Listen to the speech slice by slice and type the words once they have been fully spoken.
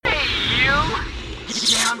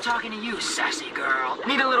Yeah, I'm talking to you, sassy girl.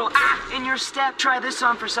 Need a little in your step? Try this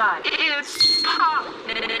on for size. It's pop.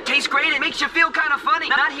 It tastes great. It makes you feel kind of funny.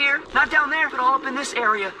 Not here, not down there, but all up in this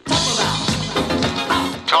area.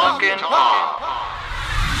 Talking Pop.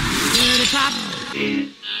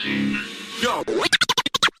 Yo.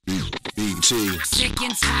 Sick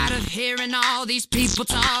and tired of hearing all these people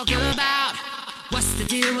talk about what's the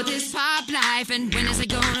deal with this pop life and when is it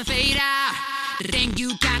gonna fade out. The thing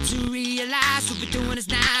you got to realize, what we're doing is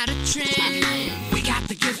not a trend. We got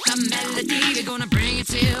the gift of melody, we're gonna bring it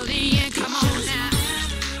till the end. Come on now.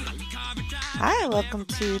 Hi, welcome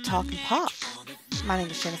to Talking Pop. My name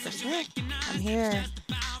is Jennifer Smith. I'm here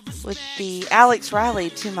with the Alex Riley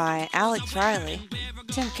to my Alex Riley,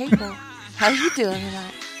 Tim Capel. How are you doing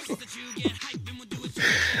tonight?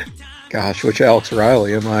 Gosh, which Alex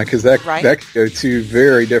Riley am I? Because that could go two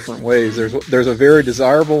very different ways. There's a very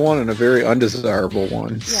desirable one and a very undesirable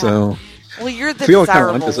one. Yeah. So, well, you're the desirable kind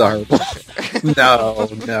of undesirable. No,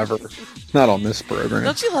 never. Not on this program.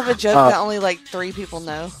 Don't you love a joke that only like 3 people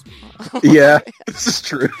know? Yeah, this is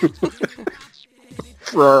true.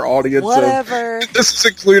 For our audience, whatever. This is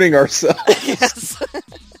including ourselves. Yes.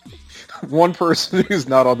 One person who's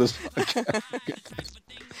not on this podcast.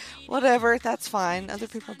 Whatever, that's fine. Other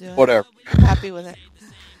people do it. Whatever. I'm happy with it.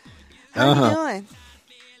 How are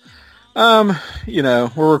you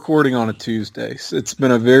doing? We're recording on a Tuesday. So it's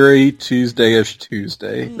been a very Tuesday-ish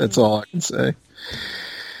Tuesday. That's all I can say.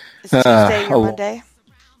 Is Tuesday your Monday?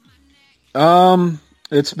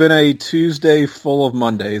 It's been a Tuesday full of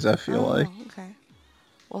Mondays, I feel like. Okay.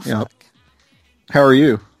 Well, fuck. How are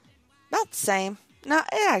you? About the same. No,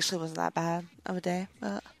 it actually wasn't that bad of a day,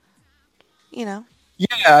 but, Yeah,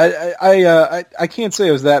 I can't say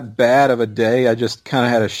it was that bad of a day. I just kind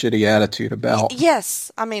of had a shitty attitude about.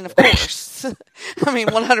 Yes, I mean, of course.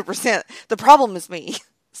 100%. The problem is me.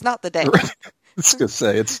 It's not the day. I was going to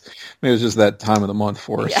say, it was just that time of the month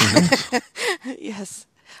for us. Yeah. Yes.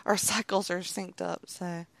 Our cycles are synced up,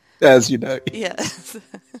 so. As you know. Yes.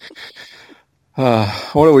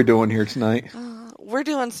 What are we doing here tonight? We're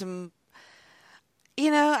doing some,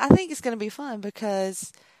 I think it's going to be fun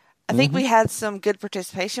because I think we had some good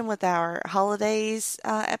participation with our holidays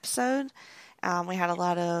episode. We had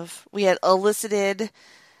elicited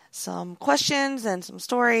some questions and some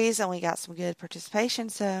stories, and we got some good participation.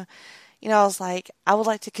 So, I was like, I would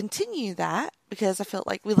like to continue that because I felt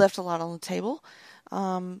like we left a lot on the table.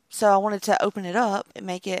 So I wanted to open it up and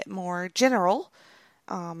make it more general.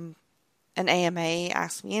 An AMA,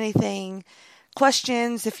 ask me anything,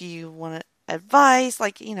 questions if you want advice,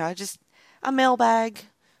 just a mailbag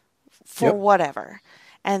for whatever.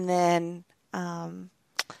 And then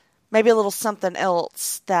maybe a little something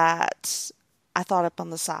else that I thought up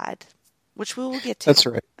on the side, which we will get to. That's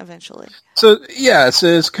right. Eventually. So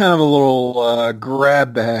it's kind of a little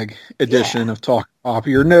grab bag edition of Talk Pop.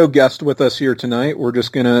 You're no guest with us here tonight. We're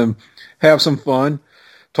just going to have some fun,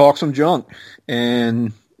 talk some junk,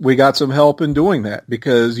 and we got some help in doing that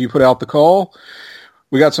because you put out the call.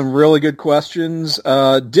 We got some really good questions.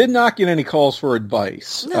 Did not get any calls for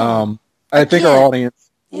advice. No. I think our audience,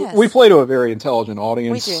 we play to a very intelligent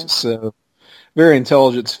audience. We do. So very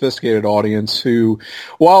intelligent, sophisticated audience who,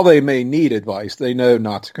 while they may need advice, they know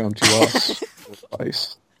not to come to us for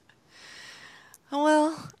advice.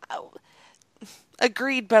 Well,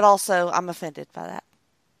 agreed, but also I'm offended by that.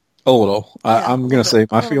 A little. I'm going to say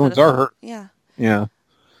my feelings are hurt. Yeah. Yeah.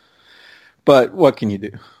 But what can you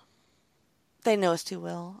do? They know us too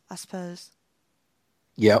well, I suppose.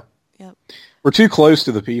 Yep. Yep. We're too close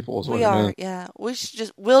to the people. We are, yeah.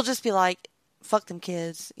 We'll just be like, fuck them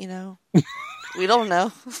kids, We don't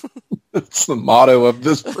know. That's the motto of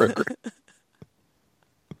this program.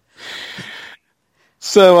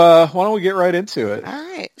 So, why don't we get right into it? All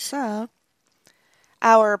right. So,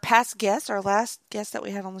 our past guest, our last guest that we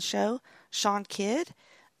had on the show, Sean Kidd.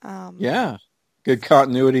 Good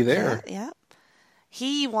continuity there. Yeah.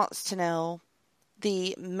 He wants to know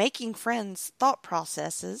the making friends thought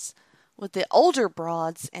processes with the older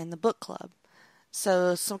broads and the book club.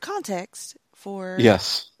 So some context for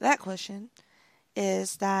that question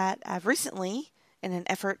is that I've recently, in an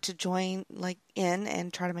effort to join in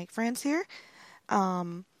and try to make friends here,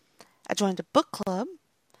 I joined a book club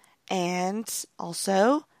and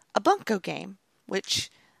also a bunco game,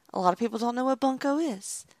 which a lot of people don't know what bunco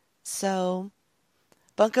is. So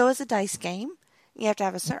bunco is a dice game. You have to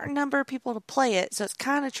have a certain number of people to play it, so it's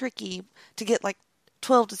kind of tricky to get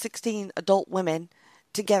 12 to 16 adult women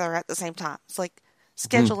together at the same time. It's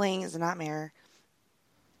scheduling is a nightmare.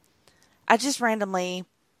 I just randomly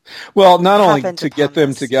not only to get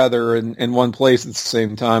them together in one place at the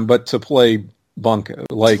same time, but to play bunco.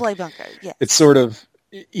 To play bunco, yes. It's sort of,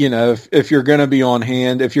 if you're going to be on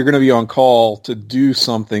hand, if you're going to be on call to do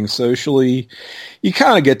something socially, you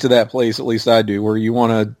kind of get to that place, at least I do, where you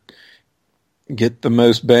want to get the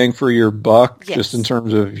most bang for your buck, just in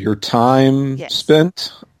terms of your time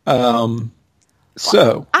spent. I happen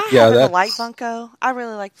to like bunco. I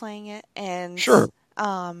really like playing it, and sure.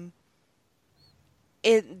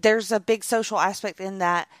 There's a big social aspect in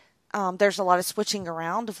that. There's a lot of switching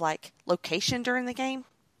around of like location during the game,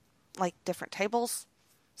 like different tables.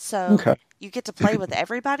 So you get to play with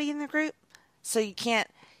everybody in the group. So you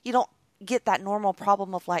don't get that normal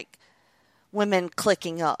problem of like women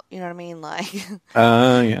clicking up. You know what I mean? Like,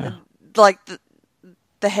 like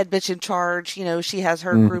the head bitch in charge, she has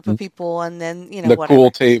her group of people, and then, the whatever. Cool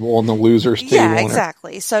table and the losers table. Yeah,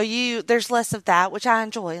 exactly. So there's less of that, which I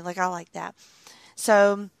enjoy. Like, I like that.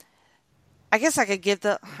 So I guess I could give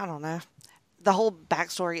the whole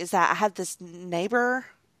backstory is that I had this neighbor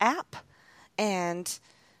app, and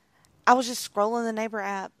I was just scrolling the neighbor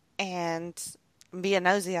app and being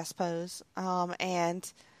nosy, I suppose.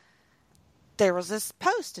 And there was this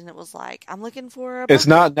post, and it was like, I'm looking for It's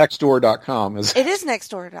not nextdoor.com, is it? It is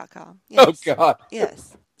nextdoor.com. Yes. Oh, God.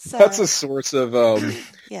 Yes. So, that's a source of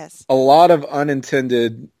yes, a lot of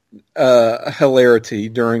unintended hilarity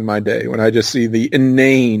during my day when I just see the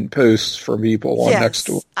inane posts from people on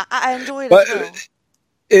Nextdoor. I enjoy it but as well.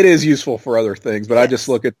 It is useful for other things, but I just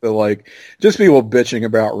look at the just people bitching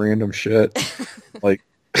about random shit. I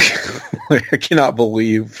cannot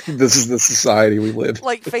believe this is the society we live in.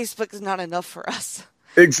 Like, Facebook is not enough for us.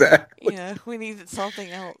 Exactly. We needed something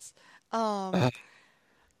else.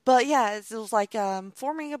 But yeah, it was like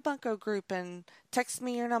forming a bunco group and text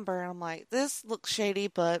me your number. And I'm like, this looks shady,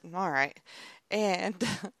 but all right. And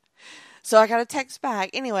so I got a text back.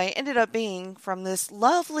 Anyway, ended up being from this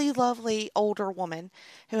lovely, lovely older woman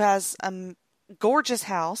who has a gorgeous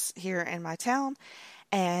house here in my town.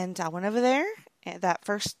 And I went over there at that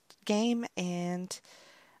first game, and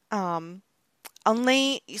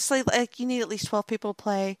only you need at least 12 people to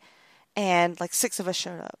play, and 6 of us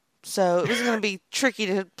showed up. So it was going to be tricky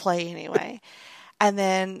to play anyway. And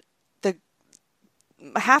then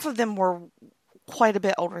half of them were quite a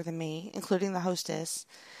bit older than me, including the hostess.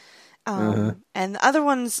 And the other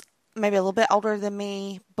ones maybe a little bit older than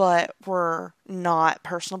me, but were not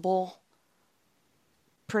personable.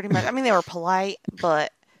 Pretty much. I mean, they were polite,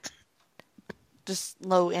 but just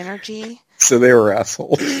low energy. So they were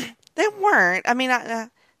assholes. They weren't. I mean,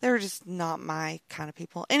 they were just not my kind of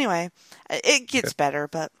people. Anyway, it gets better,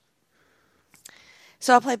 but...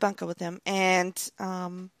 So I played bunco with them, and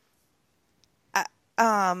also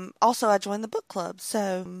I joined the book club.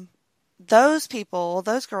 So those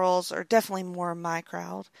girls are definitely more my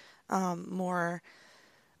crowd, more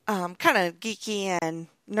kind of geeky and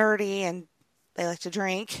nerdy, and they like to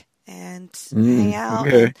drink and hang out.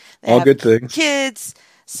 Okay. And they all have good things. Kids.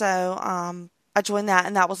 So I joined that,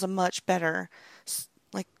 and that was a much better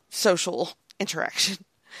social interaction.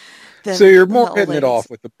 So you're more hitting it off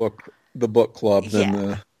with the book club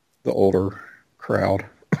than the older crowd.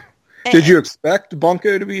 Did you expect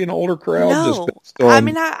bunco to be an older crowd? No. I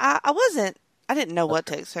mean, I wasn't. I didn't know what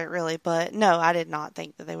to expect, really. But no, I did not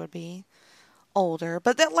think that they would be older.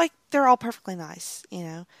 But they're all perfectly nice,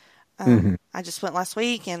 I just went last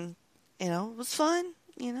week, and, it was fun.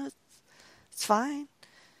 It's fine.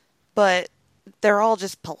 But they're all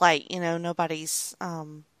just polite, nobody's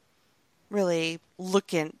really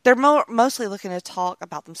looking. They're mostly looking to talk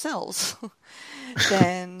about themselves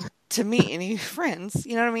than to meet any friends.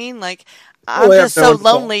 You know what I mean? I'm just so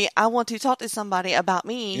lonely. I want to talk to somebody about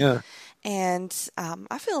me. Yeah. And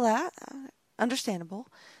I feel that. Understandable.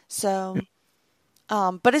 So,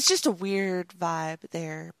 but it's just a weird vibe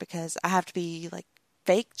there because I have to be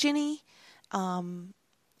fake Jenny,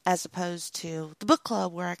 as opposed to the book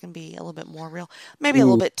club where I can be a little bit more real. Maybe a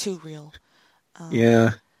little bit too real.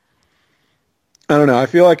 Yeah. I don't know. I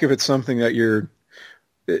feel like if it's something that you're,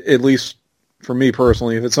 at least for me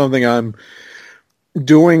personally, if it's something I'm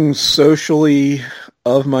doing socially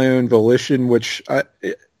of my own volition, which I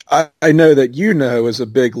know that is a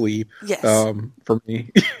big leap. Yes. For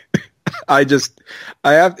me.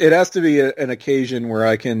 It has to be an occasion where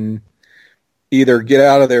I can either get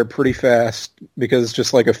out of there pretty fast because it's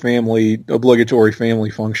just like a obligatory family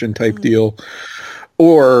function type deal,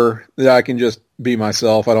 or that I can just be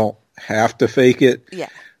myself. I don't have to fake it. Yeah.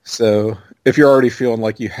 So if you're already feeling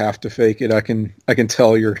like you have to fake it, I can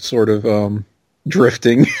tell you're sort of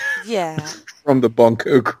drifting. Yeah. From the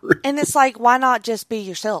bunco group. And it's why not just be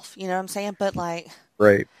yourself? You know what I'm saying? But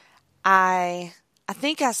right. I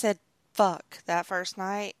think I said fuck that first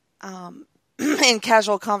night. in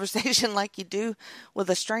casual conversation like you do with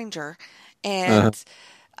a stranger. And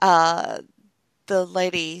the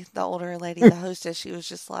lady, the older lady, the hostess, she was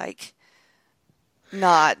just like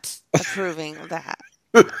not approving of that.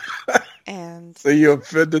 And so you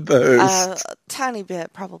offended the host? A tiny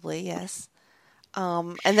bit, probably, yes.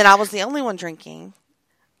 And then I was the only one drinking.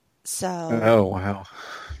 So. Oh, wow.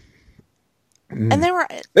 And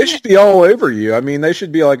they should be all over you. I mean, they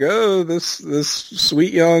should be like, oh, this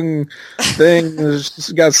sweet young thing has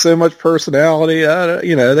just got so much personality.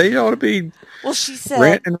 They ought to be. Well, she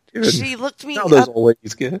said she looked me up. Those old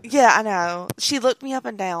ladies get. Yeah, I know. She looked me up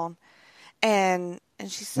and down, and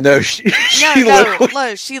she said, no, she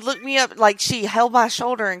looked me up, like she held my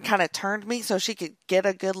shoulder and kind of turned me so she could get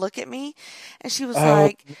a good look at me, and she was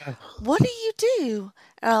like, yeah. What do you do?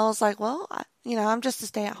 And I was like, well, I'm just a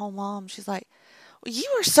stay-at-home mom. She's like, well, you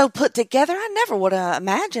are so put together. I never would have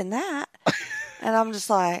imagined that. And I'm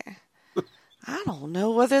just like, I don't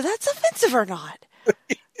know whether that's offensive or not.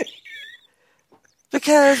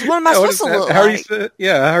 Because what am I supposed to look like?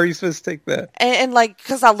 How are you supposed to take that? And like,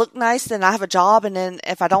 because I look nice, then I have a job, and then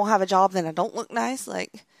if I don't have a job, then I don't look nice.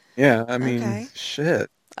 Like, yeah, I mean,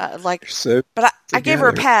 shit. But I gave her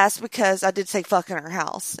a pass because I did say fuck in her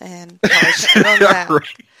house, and probably shouldn't have done that.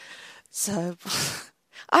 Right. So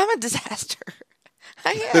I'm a disaster.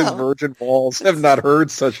 I am. Those virgin balls have not heard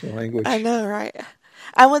such language. I know, right?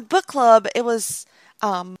 And with book club, it was.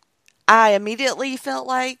 I immediately felt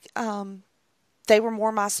like they were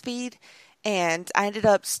more my speed, and I ended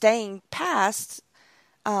up staying past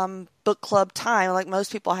book club time. Like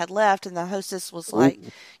most people had left, and the hostess was like,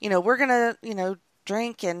 we're gonna,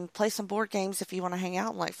 drink and play some board games if you want to hang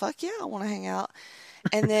out. I'm like, fuck yeah, I want to hang out.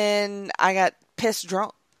 And then I got pissed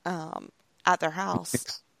drunk at their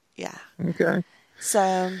house. Yeah. Okay. So,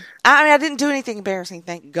 I mean, I didn't do anything embarrassing,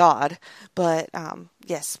 thank God. But,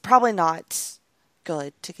 yes, probably not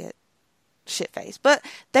good to get shit-faced. But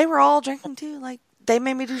they were all drinking, too. Like, they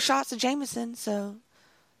made me do shots of Jameson, so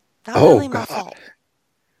not really my fault.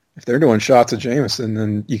 If they're doing shots of Jameson,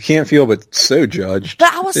 then you can't feel but so judged.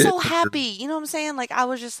 But I was so happy. You know what I'm saying? Like, I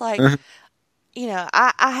was just like,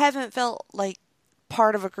 I haven't felt like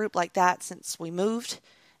part of a group like that since we moved.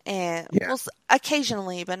 And well,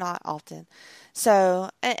 occasionally, but not often. So,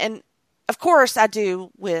 and of course I do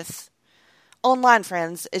with online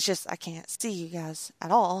friends. It's just I can't see you guys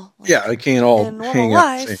at all. Like, I can't all in normal hang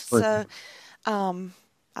life. out. So,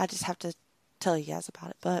 I just have to tell you guys about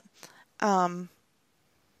it. But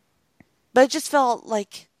it just felt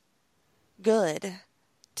like good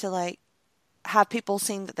to like have people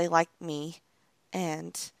seem that they liked me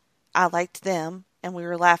and I liked them and we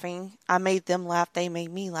were laughing. I made them laugh. They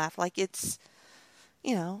made me laugh. Like it's,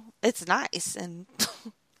 it's nice and.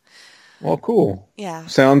 Well, cool. Yeah.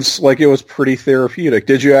 Sounds like it was pretty therapeutic.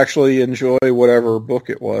 Did you actually enjoy whatever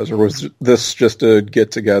book it was, or was this just a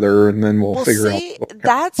get together and then we'll figure out?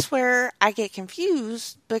 That's where I get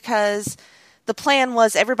confused because the plan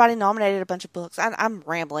was everybody nominated a bunch of books. I'm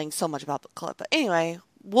rambling so much about book club, but anyway,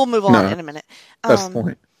 we'll move on in a minute. That's the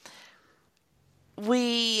point.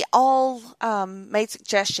 We all made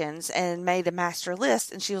suggestions and made a master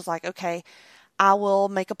list, and she was like, okay, I will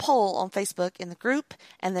make a poll on Facebook in the group,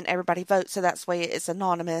 and then everybody votes, so that's way it's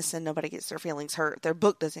anonymous and nobody gets their feelings hurt. Their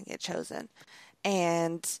book doesn't get chosen.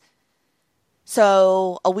 And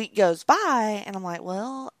so a week goes by, and I'm like,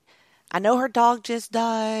 well, I know her dog just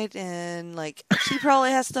died, and like she probably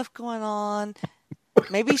has stuff going on.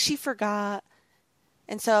 Maybe she forgot.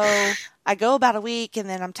 And so I go about a week, and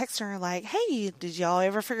then I'm texting her like, hey, did y'all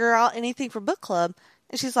ever figure out anything for book club?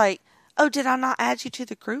 And she's like, oh, did I not add you to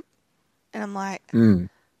the group? And I'm like, no,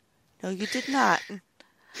 you did not.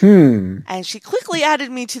 And she quickly added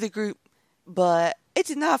me to the group, but it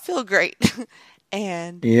did not feel great.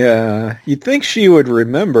 And yeah, you'd think she would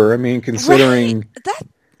remember. I mean, considering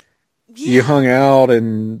you hung out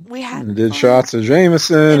and did shots of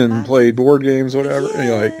Jameson and played board games, whatever.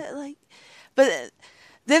 Yeah, but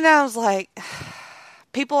then I was like,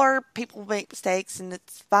 people make mistakes, and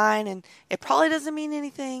it's fine, and it probably doesn't mean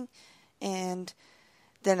anything, and.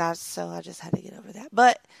 Then I just had to get over that.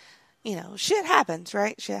 But, shit happens,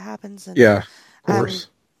 right? Shit happens. And yeah, of course. I'm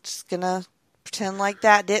just going to pretend like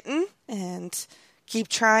that didn't and keep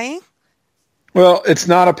trying. Well, it's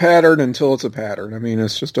not a pattern until it's a pattern. I mean,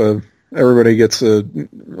 it's just everybody gets a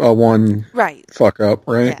one fuck up,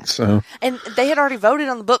 right? Yeah. So. And they had already voted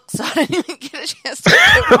on the book, so I didn't even get a chance to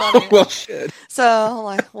vote on it. Well, shit. So I'm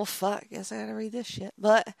like, well, fuck. Guess I got to read this shit.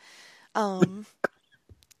 But,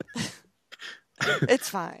 it's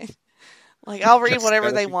fine. Like, I'll read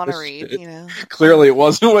whatever they want to read, Clearly it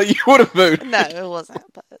wasn't what you would have voted. No, it wasn't.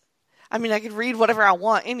 But I mean, I could read whatever I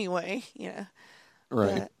want anyway,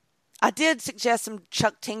 Right. But I did suggest some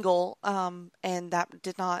Chuck Tingle, and that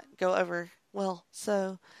did not go over well.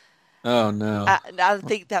 So Oh no. I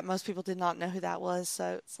think that most people did not know who that was.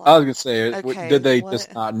 So it's like, I was gonna say, okay, did they what?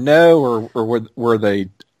 just not know, or were they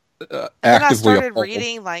And then I actively started appalled?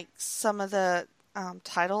 reading like some of the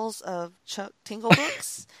titles of Chuck Tingle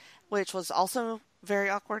books, which was also very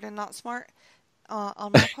awkward and not smart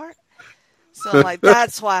on my part. So I'm like,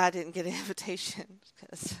 that's why I didn't get an invitation.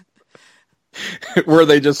 'Cause Were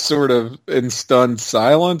they just sort of in stunned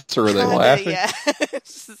silence, or were they kinda, laughing? yeah.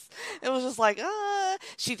 It was just like,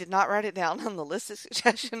 she did not write it down on the list of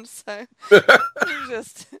suggestions, so it was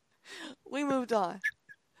just, we moved on.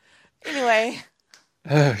 Anyway.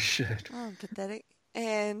 Oh shit. Oh, pathetic.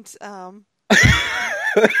 And, On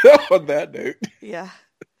that note. yeah.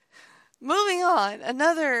 Moving on,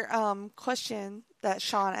 another question that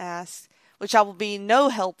Sean asked, which I will be no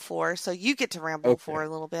help for, so you get to ramble for a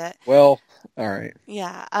little bit. Well, all right.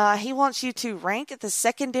 Yeah, he wants you to rank the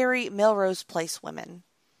secondary Melrose Place women.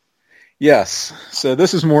 Yes. So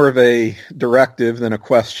this is more of a directive than a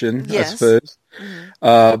question, Yes. I suppose.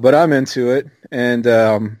 Mm-hmm. But I'm into it. And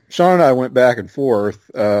Sean and I went back and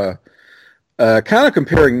forth, kind of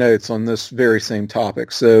comparing notes on this very same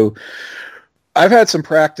topic. So I've had some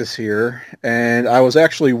practice here, and I was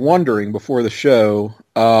actually wondering before the show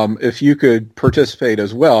if you could participate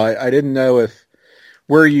as well. I didn't know if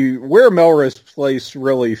where Melrose Place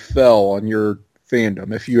really fell on your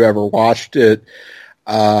fandom, if you ever watched it,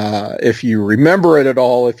 if you remember it at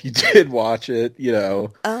all, if you did watch it,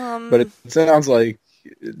 But it sounds like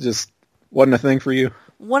it just wasn't a thing for you.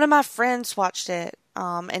 One of my friends watched it,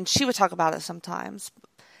 and she would talk about it sometimes.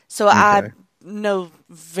 So Okay. I know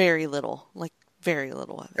very little of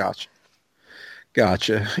it.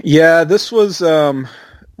 Gotcha. Yeah, this was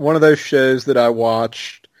one of those shows that I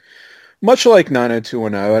watched, much like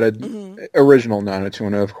 90210, at original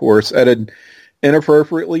 90210, of course, at an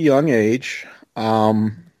inappropriately young age.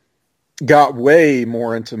 Got way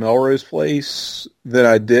more into Melrose Place than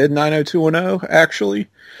I did 90210, actually.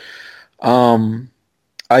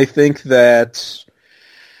 I think that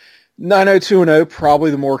 90210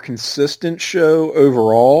 probably the more consistent show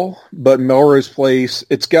overall, but Melrose Place,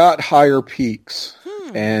 it's got higher peaks,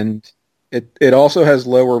 and it also has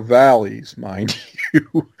lower valleys, mind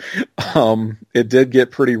you. It did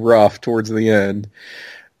get pretty rough towards the end.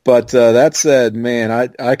 But that said, man,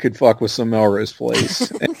 I could fuck with some Melrose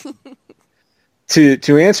Place.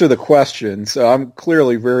 To answer the question, so I'm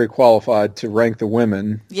clearly very qualified to rank the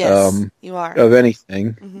women. Yes, you are. Of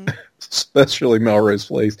anything, especially Melrose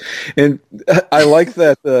Place. And I like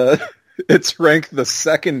that it's ranked the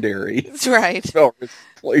secondary. That's right. Melrose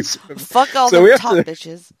Place. Fuck all So the top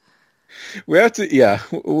bitches. We have to, yeah,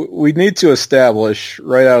 we need to establish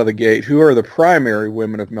right out of the gate who are the primary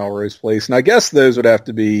women of Melrose Place. And I guess those would have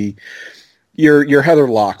to be your Heather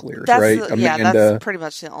Locklears, right? That's pretty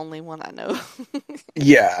much the only one I know.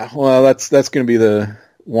 Yeah, well, that's going to be the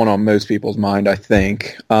one on most people's mind, I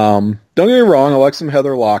think. Don't get me wrong, I like some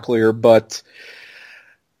Heather Locklear, but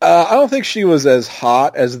I don't think she was as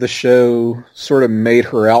hot as the show sort of made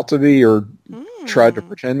her out to be, or tried to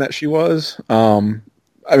pretend that she was.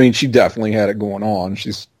 I mean, she definitely had it going on.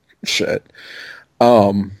 She's shit.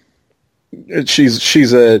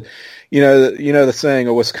 She's a, the saying,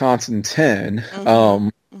 a Wisconsin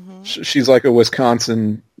 10. She's like a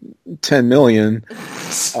Wisconsin 10 million.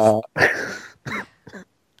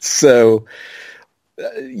 So,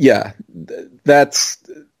 yeah, that's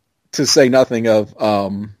to say nothing of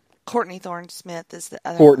Courtney Thorne Smith is the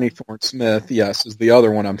other Courtney one. Thorne Smith, yes, is the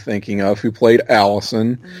other one I'm thinking of, who played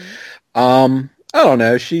Allison. I don't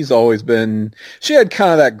know. She's always been. She had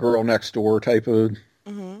kind of that girl next door type of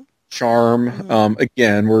charm.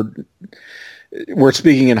 Again, we're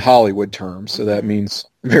speaking in Hollywood terms, so that means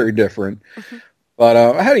very different.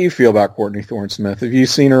 But how do you feel about Courtney Thorne Smith? Have you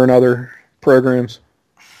seen her in other programs?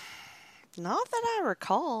 Not that I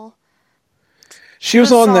recall. She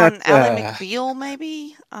was on that Ally McBeal,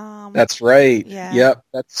 maybe. That's right. Yeah. Yep.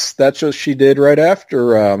 That's what she did right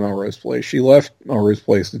after Melrose Place. She left Melrose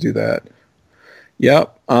Place to do that.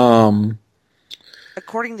 Yep.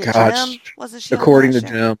 According to Jim, wasn't she? According on to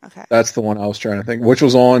that Jim, okay. That's the one I was trying to think, which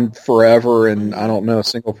was on forever, and I don't know a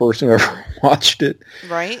single person who ever watched it.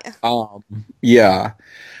 Right. Yeah.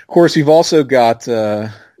 Of course, you've also got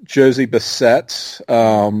Josie Bassett,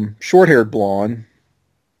 short-haired blonde,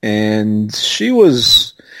 and she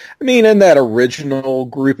was, in that original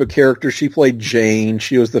group of characters, she played Jane.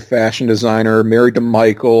 She was the fashion designer, married to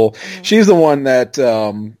Michael. She's the one that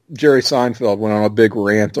Jerry Seinfeld went on a big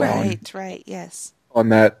rant on. Right, yes. on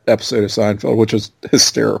that episode of Seinfeld, which was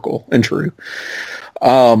hysterical and true.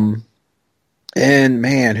 And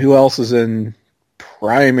man, who else is in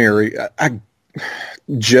primary?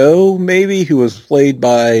 Joe, maybe, who was played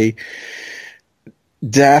by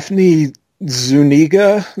Daphne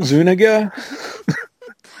Zuniga. Yeah,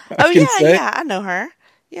 I know her.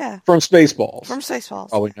 Yeah, from Spaceballs.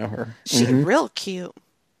 Probably know her. She's real cute.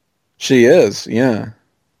 She is, yeah.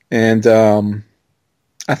 And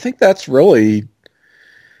I think that's really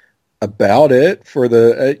about it for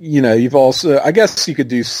the. You've also, I guess, you could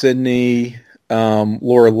do Sydney,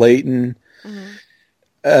 Laura Layton.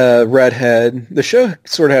 Redhead. The show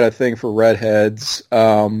sort of had a thing for redheads.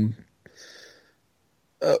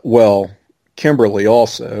 Kimberly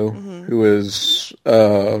also, who is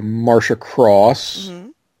Marsha Cross.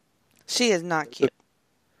 She is not cute.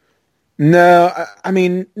 No, I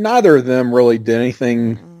mean, neither of them really did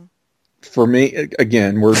anything for me.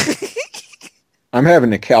 Again, I'm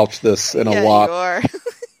having to couch this in a lot.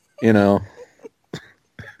 You are.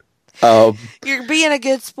 You're being a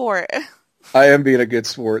good sport. I am being a good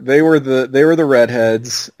sport. They were the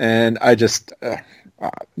redheads, and I just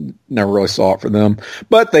never really saw it for them.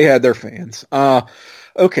 But they had their fans.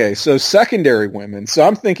 Okay, so secondary women. So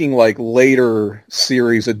I'm thinking like later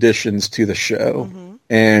series additions to the show.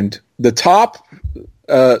 And the top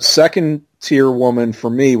second tier woman for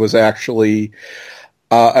me was actually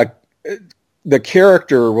the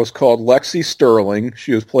character was called Lexi Sterling.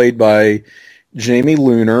 She was played by Jamie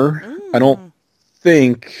Luner. I don't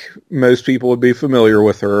think most people would be familiar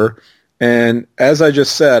with her. And as I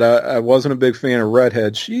just said, I wasn't a big fan of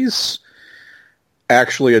redhead. She's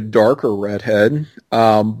actually a darker redhead.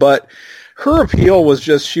 But her appeal was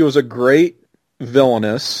just, she was a great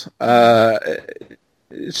villainess.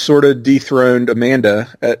 Sort of dethroned Amanda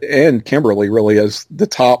and Kimberly really as the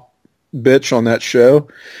top bitch on that show.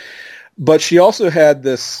 But she also had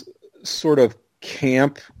this sort of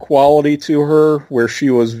camp quality to her where she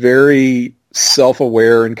was very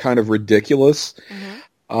self-aware and kind of ridiculous.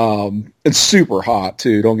 And super hot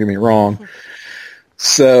too, don't get me wrong.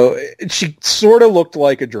 So she sort of looked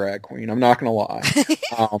like a drag queen, I'm not gonna lie.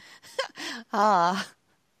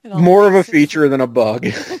 More of a feature than a bug.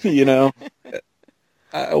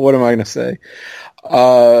 What am I gonna say?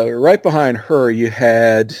 Right behind her you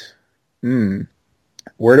had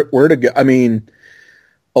where to go. I mean,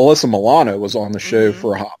 Alyssa Milano was on the show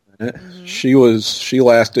for a hot minute. She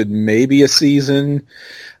lasted maybe a season.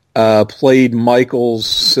 Played Michael's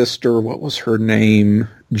sister. What was her name?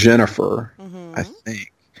 Jennifer, I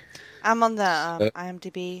think. I'm on the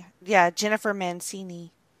IMDb. Yeah, Jennifer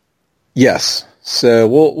Mancini. Yes. So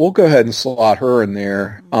we'll go ahead and slot her in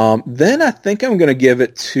there. Then I think I'm going to give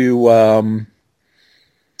it to. I'm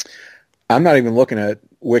not even looking at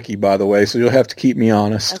Wiki, by the way, so you'll have to keep me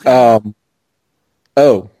honest. Okay.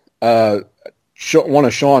 One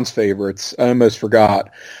of Sean's favorites. I almost forgot.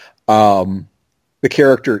 The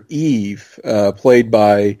character Eve, played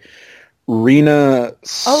by Rena.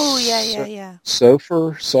 Sofer.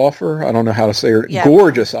 I don't know how to say her. Yeah.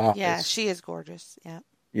 Gorgeous actress. Yeah, she is gorgeous. Yeah.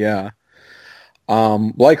 Yeah.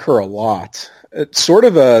 Like her a lot. It's sort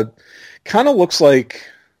of kind of looks like.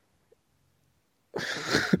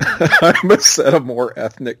 I almost said a more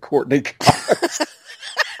ethnic Courtney Cox.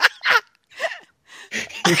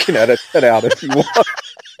 You can edit that out if you want.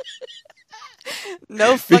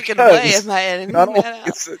 No fucking way am I editing that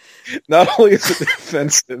out. Not only is it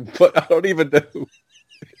offensive, but I don't even know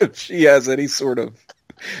if she has any sort of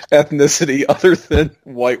ethnicity other than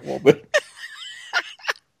white woman.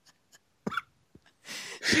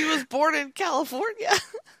 She was born in California.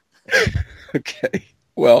 Okay.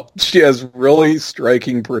 Well, she has really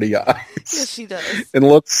striking pretty eyes. Yes, she does. And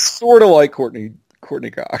looks sort of like Courtney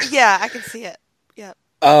Cox. Yeah, I can see it. Yeah.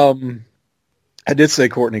 I did say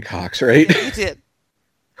Courtney Cox, right? Yeah, you did.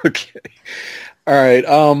 Okay. All right.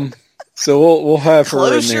 So we'll have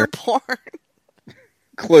her in there. Close your porn.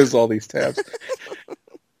 Close all these tabs.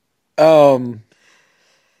 Then,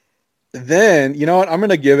 you know what? I'm going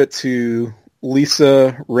to give it to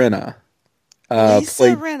Lisa Rinna.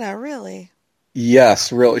 Rinna, really?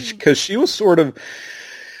 Yes, really. Because she was sort of...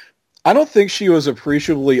 I don't think she was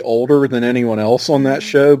appreciably older than anyone else on that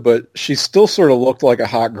show, but she still sort of looked like a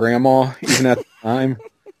hot grandma, even at the time.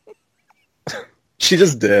 She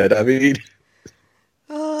just did. I mean,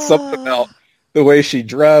 something about the way she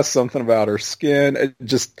dressed, something about her skin. It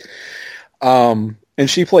just, and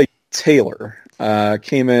she played Taylor.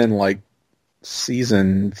 Came in like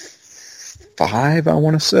season 5, I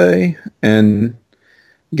want to say, and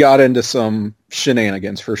got into some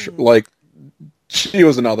shenanigans for sure. Like, she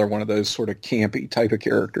was another one of those sort of campy type of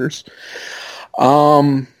characters.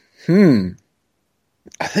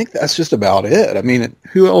 I think that's just about it. I mean,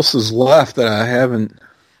 who else is left that I haven't?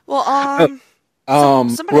 Well,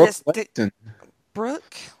 somebody Brooke that's Langton.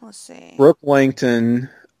 Brooke. Let's see. Brooke Langton,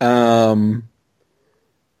 or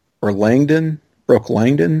Langdon. Brooke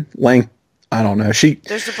Langdon. I don't know.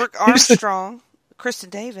 There's the Brooke Armstrong, Kristen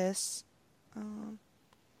Davis.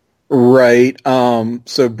 Right.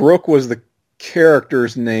 So Brooke was the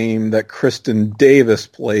character's name that Kristen Davis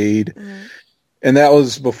played. Mm-hmm. And that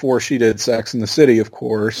was before she did Sex and the City, of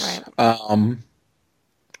course. Right.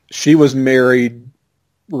 She was married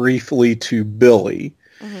briefly to Billy.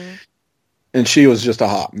 Mm-hmm. And she was just a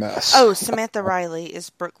hot mess. Oh, Samantha Riley is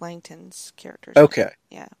Brooke Langton's character. Okay.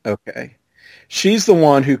 Yeah. Okay. She's the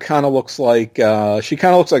one who kind of looks like,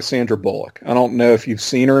 Sandra Bullock. I don't know if you've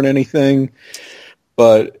seen her in anything,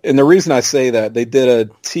 and the reason I say that, they did a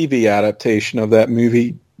TV adaptation of that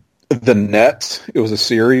movie, The Net. It was a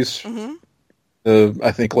series,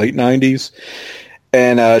 I think late 90s.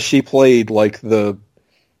 And she played like the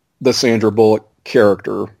Sandra Bullock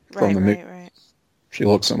character from the movie. Right. She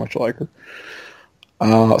looks so much like her.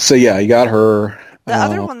 So yeah, you got her. The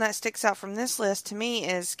other one that sticks out from this list to me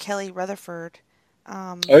is Kelly Rutherford.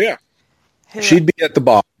 Oh yeah, she'd be at the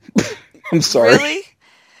bottom. I'm sorry. Really?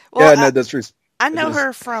 Well, yeah, no, that's true. I know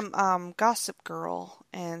her from Gossip Girl,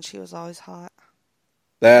 and she was always hot.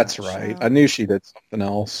 That's right. I knew she did something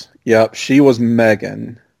else. Yep, she was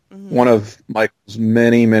Megan, one of Michael's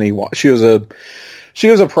many, many. She was a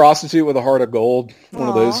prostitute with a heart of gold. One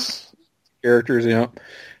of those characters, you know.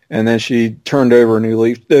 And then she turned over a new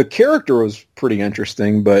leaf. The character was pretty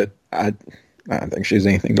interesting, but I don't think she's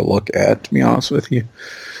anything to look at, to be honest with you.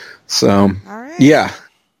 So, yeah.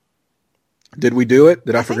 Did we do it?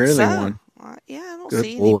 Did I forget anyone? Yeah, I don't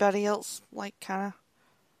see anybody else, like, kind of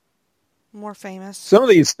more famous. Some of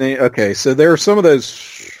these things, okay, so there are some of those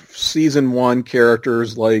season 1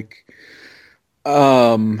 characters, like,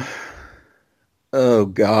 oh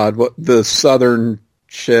God, what the Southern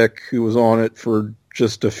chick who was on it for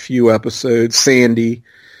just a few episodes, Sandy,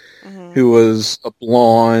 who was a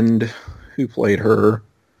blonde, who played her.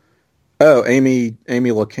 Oh, Amy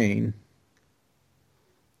LaCaine.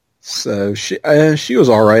 So she was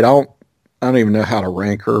all right. I don't even know how to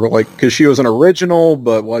rank her, like, because she was an original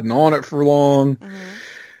but wasn't on it for long.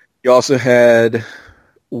 You also had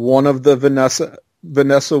one of the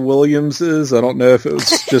Vanessa Williamses. I don't know if it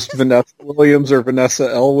was just Vanessa Williams or Vanessa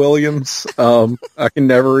L. Williams. I can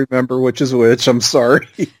never remember which is which. I'm sorry.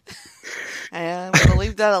 I'm going to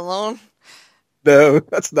leave that alone. No,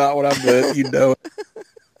 that's not what I meant. You know it.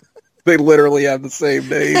 They literally have the same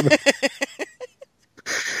name.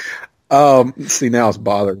 See, now it's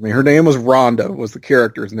bothering me. Her name was Rhonda, was the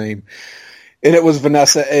character's name. And it was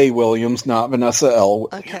Vanessa A. Williams, not Vanessa L.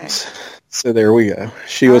 Williams. Okay. So there we go.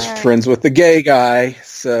 She was friends with the gay guy,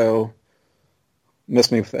 so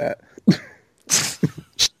miss me with that.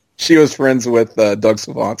 She was friends with Doug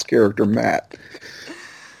Savant's character, Matt.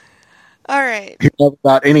 All right. He never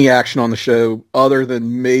got any action on the show other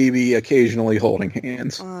than maybe occasionally holding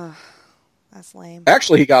hands. That's lame.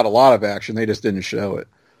 Actually, he got a lot of action. They just didn't show it.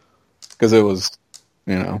 Because it was,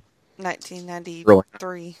 1993.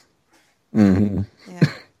 Really. Mm-hmm.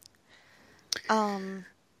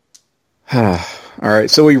 Yeah. All right.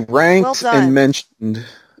 So we ranked and mentioned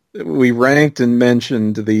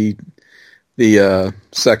the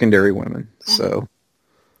secondary women. So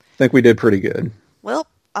I think we did pretty good. Well,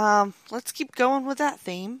 let's keep going with that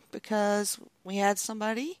theme because we had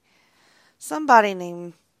somebody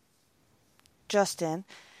named Justin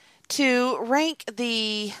to rank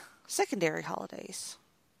the secondary holidays.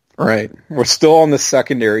 Right. We're still on the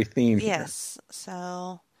secondary theme here. Yes. So.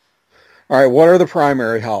 All right. What are the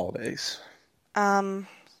primary holidays?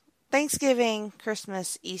 Thanksgiving,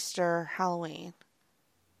 Christmas, Easter, Halloween.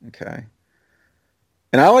 Okay.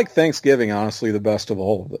 And I like Thanksgiving, honestly, the best of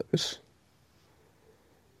all of those.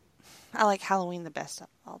 I like Halloween the best of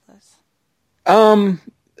all those.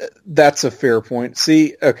 That's a fair point.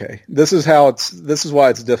 See, okay. This is why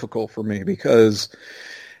it's difficult for me, because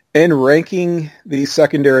in ranking these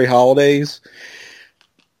secondary holidays,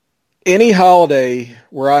 any holiday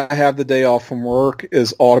where I have the day off from work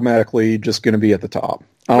is automatically just going to be at the top.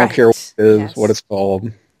 I don't care what it is, what it's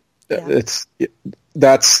called. Yeah.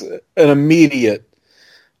 That's an immediate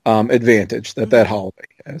advantage that holiday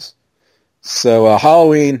has. So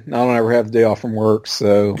Halloween, I don't ever have the day off from work,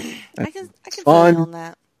 so I can fun on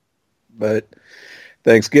that. But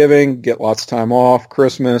Thanksgiving, get lots of time off.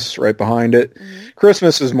 Christmas, right behind it. Mm-hmm.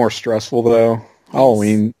 Christmas is more stressful, though.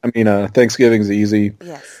 Yes. Thanksgiving's easy.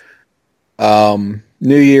 Yes.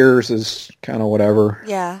 New Year's is kind of whatever.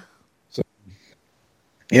 Yeah. So,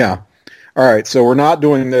 yeah. All right, so we're not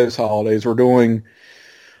doing those holidays. We're doing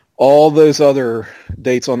all those other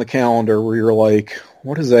dates on the calendar where you're like,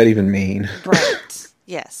 what does that even mean? Right.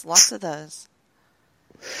 Yes, lots of those.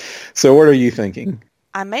 So what are you thinking?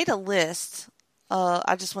 I made a list.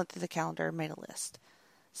 I just went through the calendar and made a list.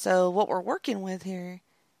 So what we're working with here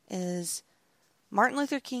is Martin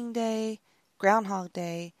Luther King Day, Groundhog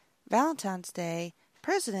Day, Valentine's Day,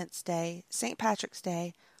 President's Day, St. Patrick's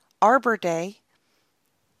Day, Arbor Day,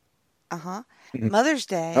 Mother's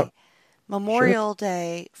Day, Oh, Memorial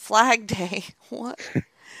Day, Flag Day, what?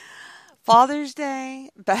 Father's Day,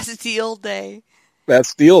 Bastille Day,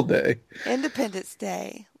 Bastille Day. Independence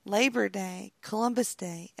Day, Labor Day, Columbus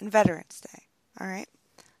Day, and Veterans Day. All right.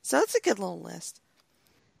 So it's a good little list.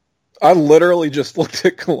 I literally just looked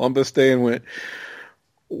at Columbus Day and went,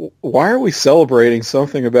 why are we celebrating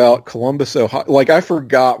something about Columbus, Ohio? Like, I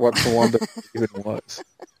forgot what Columbus even was.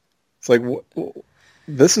 It's like,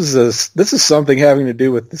 this is something having to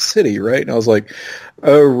do with the city, right? And I was like,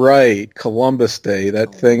 oh, right, Columbus Day,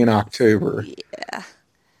 that thing in October. Yeah.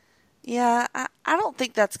 Yeah, I don't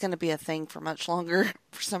think that's going to be a thing for much longer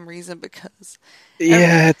for some reason because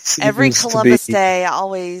every Columbus Day I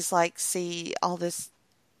always like see all this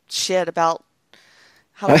shit about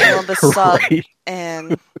how Columbus sucked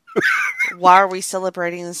and why are we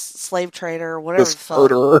celebrating this slave trader or whatever the fuck.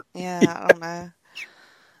 Murderer. Yeah, I don't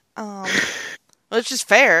know. Which is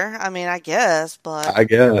fair, I mean, I guess, but I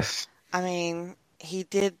guess. I mean, he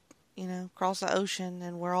did, cross the ocean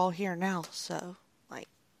and we're all here now, so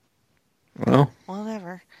well,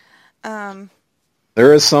 whatever.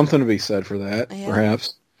 There is something to be said for that,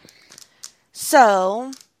 perhaps.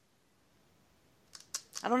 So,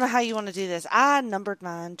 I don't know how you want to do this. I numbered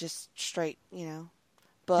mine just straight,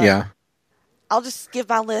 But yeah. I'll just give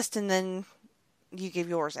my list and then you give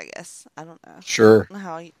yours, I guess. I don't know. Sure. I don't know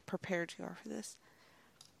how prepared you are for this.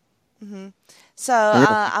 So,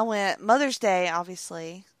 I went Mother's Day,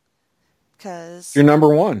 obviously, because... You're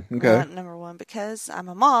number one. Okay. Number one, because I'm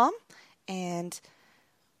a mom. And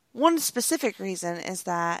one specific reason is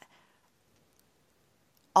that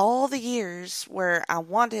all the years where I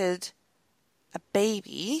wanted a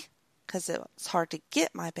baby, because it was hard to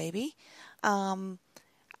get my baby, and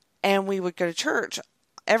we would go to church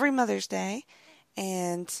every Mother's Day,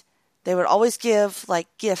 and they would always give,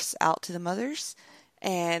 gifts out to the mothers,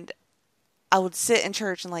 and I would sit in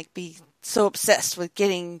church and, be so obsessed with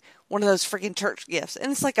getting one of those freaking church gifts.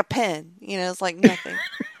 And it's like a pen, it's like nothing.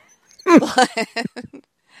 But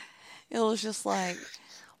it was just like,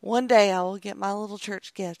 one day I will get my little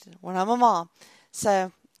church gift when I'm a mom.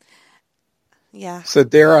 So, yeah. So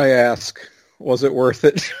dare I ask, was it worth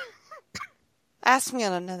it? Ask me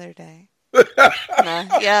on another day. No,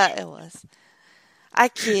 yeah, it was. I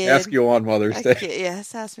kid. Ask you on Mother's Day.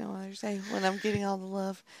 Yes, ask me on Mother's Day when I'm getting all the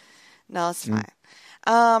love. No, it's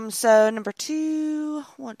fine. So number 2,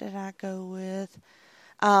 what did I go with?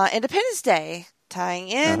 Independence Day. Tying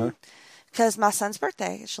in because my son's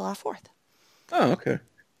birthday is July 4th. Oh, okay.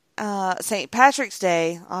 St. Patrick's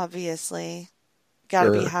Day, obviously. Got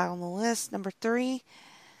to be high on the list. Number 3.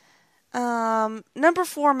 Number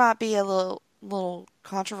 4 might be a little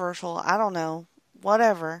controversial. I don't know.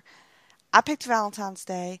 Whatever. I picked Valentine's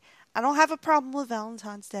Day. I don't have a problem with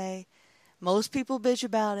Valentine's Day. Most people bitch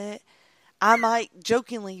about it. I might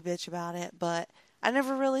jokingly bitch about it, but I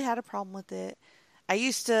never really had a problem with it. I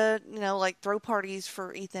used to, throw parties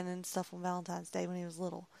for Ethan and stuff on Valentine's Day when he was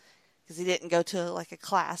little. Because he didn't go to, a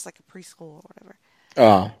class, a preschool or whatever.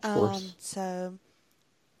 Oh, of course. So,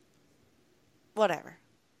 whatever.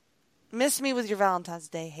 Miss me with your Valentine's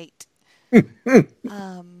Day hate.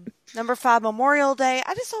 Number 5, Memorial Day.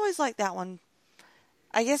 I just always liked that one.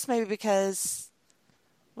 I guess maybe because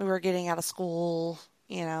we were getting out of school,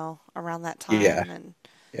 around that time. Yeah. And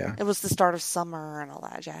yeah. It was the start of summer and all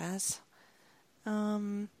that jazz.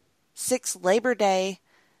 6, Labor Day.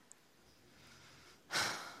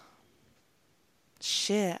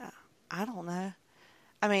 Shit, I don't know.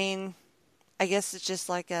 I mean, I guess it's just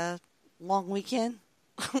like a long weekend.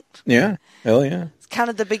 Yeah, hell yeah. It's kind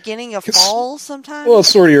of the beginning of fall sometimes. Well, it's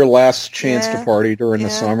sort of your last chance to party during the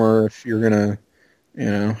summer if you're gonna,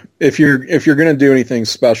 if you're gonna do anything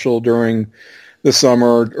special during the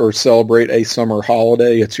summer or celebrate a summer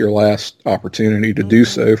holiday, it's your last opportunity to do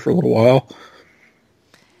so for a little while.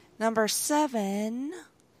 Number 7,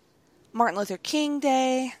 Martin Luther King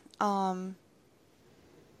Day. I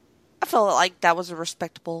felt like that was a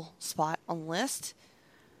respectable spot on the list.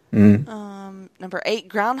 Number 8,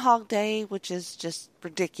 Groundhog Day, which is just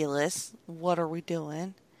ridiculous. What are we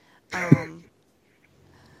doing? At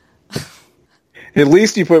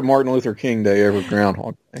least you put Martin Luther King Day over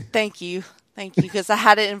Groundhog Day. Thank you. Thank you, because I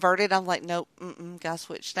had it inverted. I'm like, nope, gotta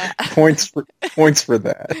switch that. Points for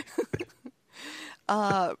that.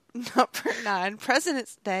 Number 9,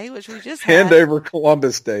 President's Day, which we just had. Hand over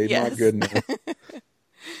Columbus Day. Yes. Not good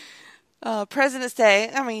enough. President's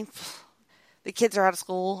Day. I mean, the kids are out of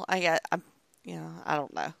school. I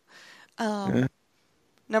don't know. Yeah.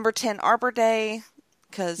 Number 10, Arbor Day,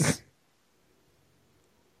 because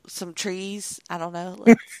some trees. I don't know.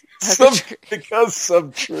 Because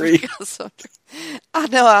some tree. I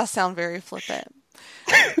know I sound very flippant,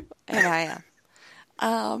 and I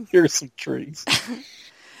am. Here's some trees.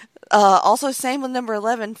 Also, same with number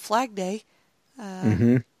 11, Flag Day.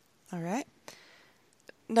 All right.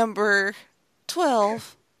 Number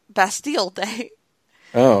 12, Bastille Day.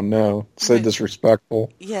 Oh, no. So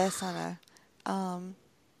disrespectful. Yes, I know.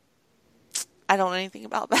 I don't know anything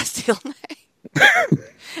about Bastille Day.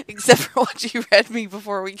 Except for what you read me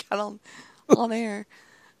before we got on air.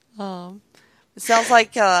 It sounds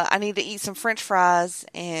like I need to eat some French fries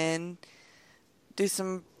and do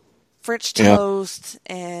some French toast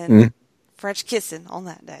and French kissing on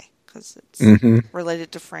that day because it's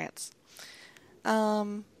related to France.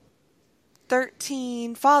 13,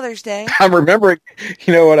 Father's Day. I'm remembering.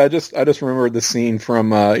 You know what? I just remembered the scene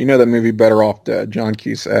from that movie Better Off Dead, John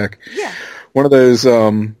Cusack. Yeah. One of those.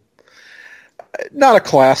 Not a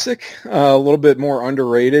classic, a little bit more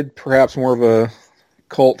underrated, perhaps more of a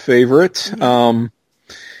cult favorite.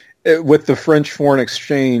 With the French foreign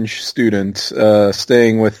exchange student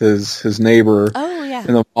staying with his neighbor. Oh yeah.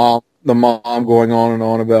 And the mom going on and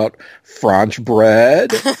on about French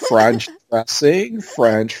bread, French dressing,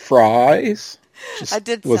 French fries. I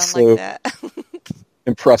did sound like that.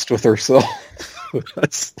 Impressed with herself. I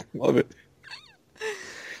just love it.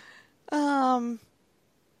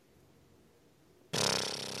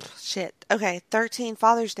 Shit. Okay, 13,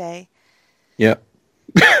 Father's Day. Yep.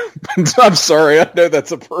 I'm sorry. I know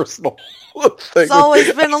that's a personal thing. It's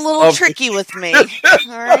always been a little tricky with me. All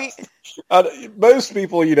right. Most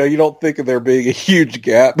people, you don't think of there being a huge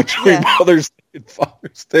gap between Mother's Day and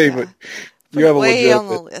Father's Day, but you have a way on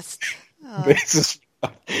the list. Basis.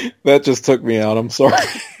 That just took me out. I'm sorry.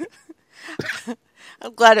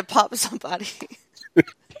 I'm glad it popped somebody.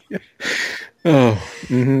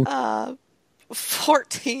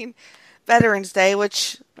 14, Veterans Day,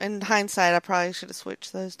 which in hindsight I probably should have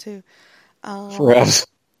switched those two. Perhaps.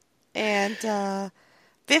 And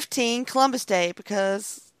 15, Columbus Day,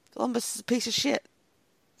 because Columbus is a piece of shit.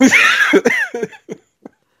 That's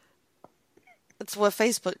what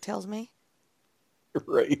Facebook tells me.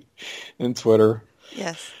 Right. And Twitter.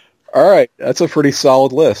 Yes. All right. That's a pretty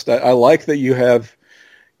solid list. I like that you have,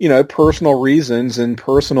 personal reasons and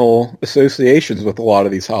personal associations with a lot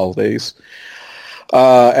of these holidays.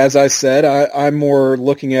 As I said, I'm more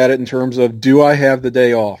looking at it in terms of, do I have the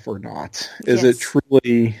day off or not? Is it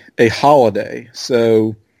truly a holiday?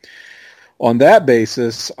 So on that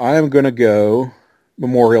basis, I'm going to go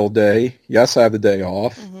Memorial Day. Yes, I have the day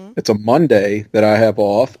off. It's a Monday that I have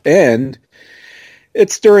off. And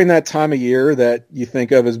it's during that time of year that you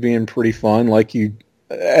think of as being pretty fun, like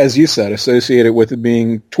as you said, associated with it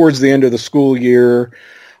being towards the end of the school year,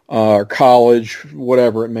 or college,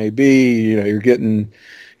 whatever it may be. You're getting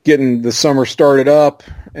the summer started up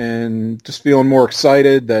and just feeling more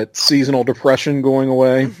excited, that seasonal depression going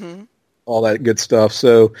away, all that good stuff.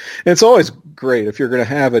 So it's always great if you're going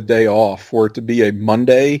to have a day off for it to be a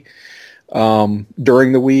Monday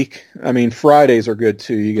during the week. I mean, Fridays are good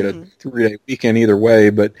too. You get a 3-day weekend either way,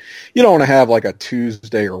 but you don't want to have like a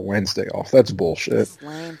Tuesday or Wednesday off. That's bullshit. That's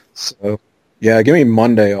lame. So yeah, give me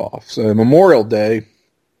Monday off. So Memorial Day,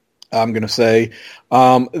 I'm going to say,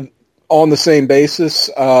 on the same basis,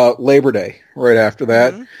 Labor Day right after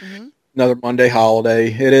that. Another Monday holiday.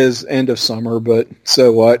 It is end of summer, but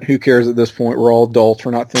so what? Who cares at this point? We're all adults.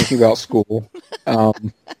 We're not thinking about school.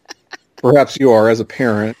 Perhaps you are as a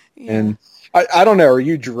parent. Yeah. And I don't know. Are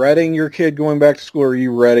you dreading your kid going back to school? Or are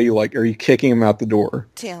you ready? Like, are you kicking him out the door?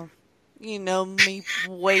 Tim, you know me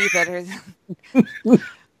way better than...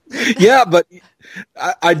 Yeah, but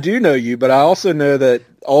I do know you, but I also know that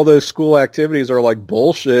all those school activities are like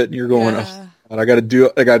bullshit, and you're going, I got to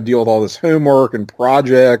deal with all this homework and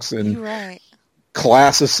projects and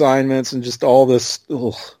class assignments and just all this.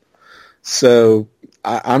 Ugh. So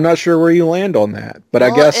I'm not sure where you land on that, but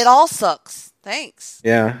I guess it all sucks. Thanks.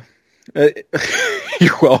 Yeah,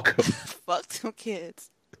 you're welcome. Fuck some kids.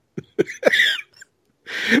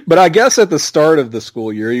 But I guess at the start of the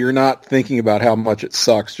school year, you're not thinking about how much it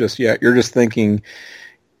sucks just yet. You're just thinking,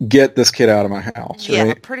 get this kid out of my house, right?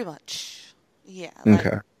 Yeah, pretty much. Yeah.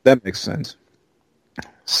 Okay, that makes sense.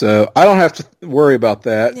 So I don't have to worry about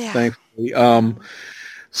that, thankfully.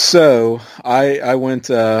 So I went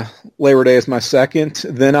Labor Day as my second.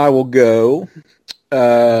 Then I will go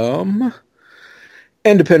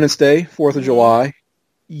Independence Day, 4th of July.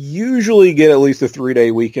 Usually get at least a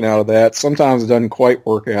 3-day weekend out of that. Sometimes it doesn't quite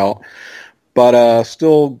work out. But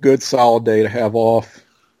still good solid day to have off.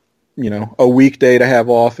 A weekday to have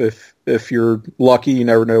off if you're lucky. You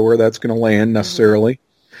never know where that's going to land necessarily.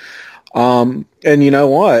 And you know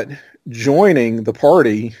what? Joining the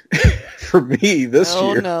party for me this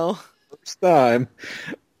year, first time,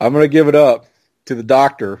 I'm going to give it up to the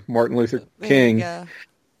doctor, Martin Luther King.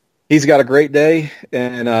 He's got a great day,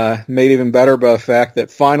 and made even better by the fact that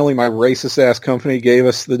finally my racist-ass company gave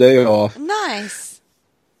us the day off. Nice.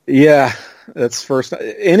 Yeah, that's first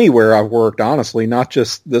anywhere I've worked, honestly, not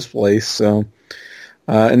just this place. So,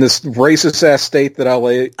 in this racist-ass state that I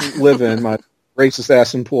live in, my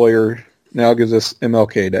racist-ass employer now gives us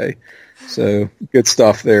MLK Day. So, good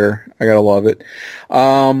stuff there. I gotta love it.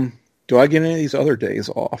 Do I get any of these other days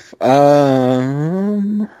off?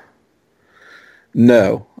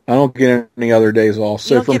 No. I don't get any other days off.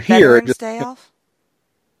 So from here, Veterans Day off?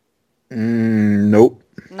 Nope.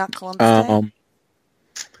 Not Columbus Day?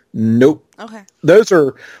 Nope. Okay. Those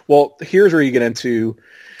are, here's where you get into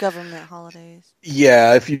government holidays.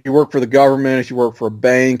 Yeah, if you work for the government, if you work for a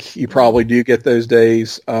bank, you probably do get those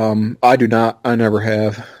days. I do not. I never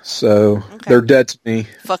have. So they're dead to me.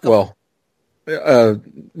 Fuck 'em.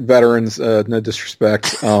 Veterans, no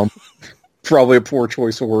disrespect. Probably a poor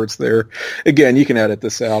choice of words there. Again, you can edit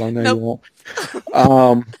this out. I know you won't.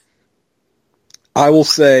 I will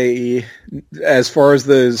say, as far as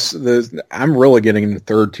those, I'm really getting into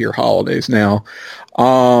third tier holidays now.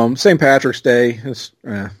 St. Patrick's Day is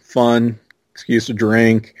fun, excuse to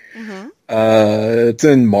drink. Mm-hmm. It's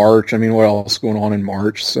in March. I mean, what else is going on in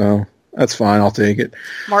March? So that's fine. I'll take it.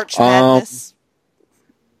 March Madness.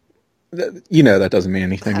 That doesn't mean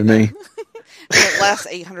anything to me. It lasts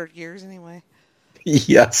 800 years anyway.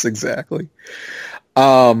 Yes, exactly.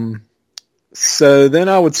 So then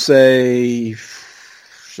I would say,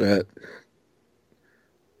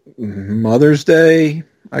 Mother's Day,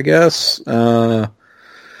 I guess.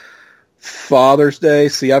 Father's Day.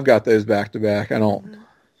 See, I've got those back to back. I don't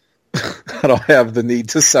have the need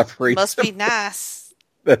to separate. Must be nice.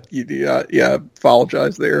 Yeah,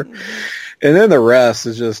 apologize there. Mm-hmm. And then the rest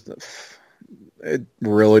is just, it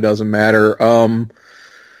really doesn't matter.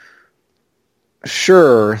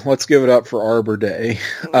 Sure, let's give it up for Arbor Day.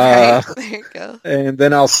 Right, there you go. And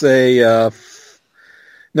then I'll say,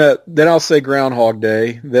 then I'll say Groundhog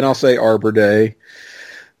Day. Then I'll say Arbor Day.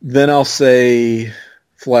 Then I'll say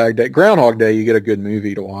Flag Day. Groundhog Day, you get a good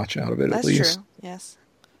movie to watch out of it. That's at least. True. Yes.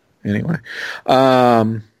 Anyway,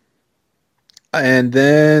 and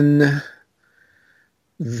then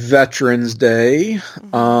Veterans Day.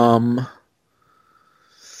 Mm-hmm.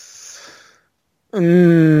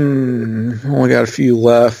 Only got a few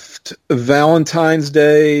left. Valentine's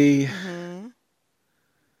Day,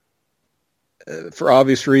 for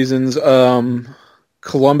obvious reasons.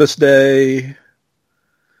 Columbus Day,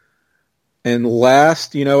 and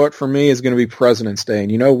last, you know what, for me is going to be President's Day,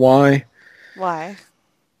 and you know why? Why?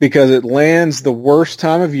 Because it lands the worst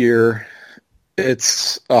time of year.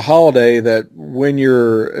 It's a holiday that when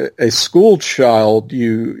you're a school child,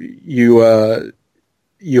 you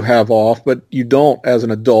have off, but you don't as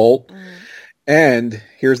an adult. Mm. And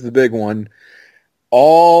here's the big one.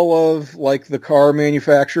 All of the car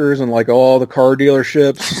manufacturers and all the car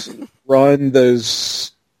dealerships run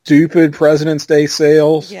those stupid President's Day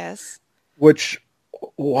sales. Yes. Which,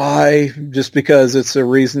 why? Just because it's a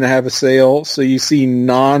reason to have a sale. So you see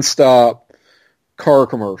nonstop car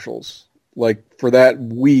commercials for that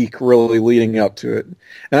week really leading up to it.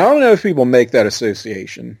 And I don't know if people make that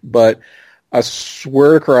association, but I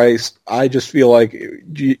swear to Christ, I just feel like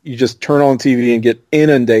you just turn on TV and get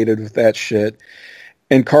inundated with that shit.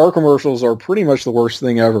 And car commercials are pretty much the worst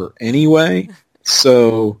thing ever anyway.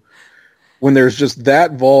 So when there's just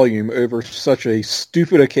that volume over such a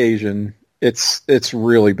stupid occasion, it's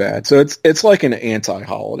really bad. So it's like an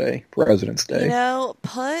anti-holiday, President's Day.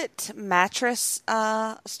 Put mattress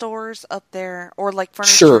stores up there, or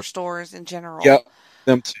furniture stores in general. Yep,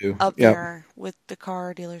 them too. Up there with the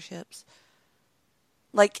car dealerships.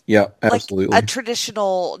 Absolutely. A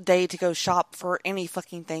traditional day to go shop for any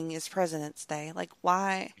fucking thing is President's Day.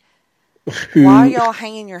 Why? Why are y'all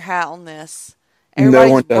hanging your hat on this?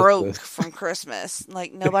 Everybody's broke from Christmas.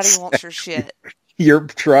 Nobody wants your shit. You're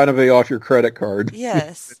trying to pay off your credit card.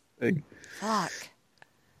 Yes. Fuck.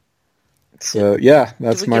 So,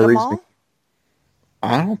 that's my reasoning.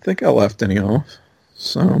 I don't think I left any off.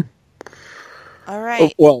 So, All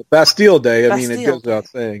right. Well, Bastille Day, I mean, it Bastille goes without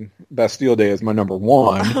saying, Bastille Day is my number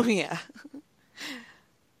one. Oh, yeah.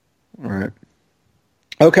 All right.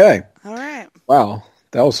 Okay. All right. Wow.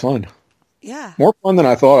 That was fun. Yeah. More fun than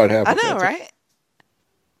I thought I'd have. I know, right?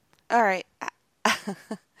 All right.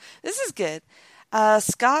 This is good.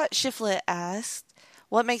 Scott Shiflett asked,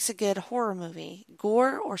 what makes a good horror movie?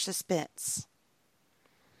 Gore or suspense?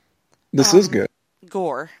 This is good.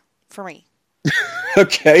 Gore, for me.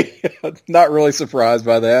 Okay. Not really surprised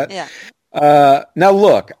by that. Yeah. Now,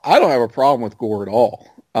 look, I don't have a problem with gore at all.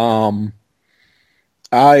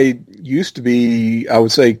 I used to be, I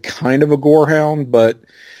would say, kind of a gore hound, but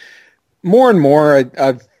more and more,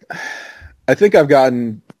 I think I've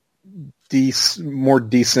gotten more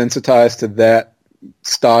desensitized to that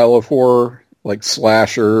style of horror, like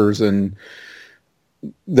slashers, and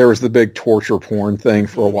there was the big torture porn thing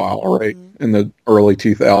for a while, right, in the early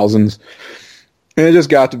 2000s. And it just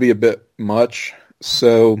got to be a bit much.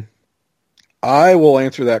 So I will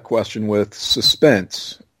answer that question with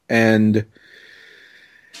suspense. And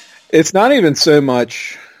it's not even so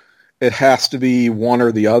much it has to be one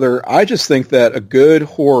or the other. I just think that a good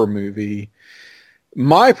horror movie,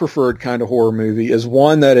 my preferred kind of horror movie, is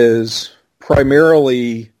one that is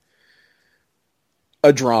primarily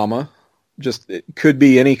a drama. Just, it could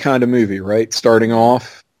be any kind of movie, right? Starting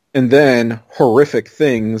off, and then horrific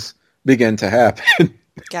things begin to happen.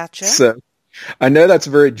 Gotcha. So I know that's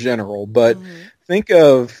very general, but think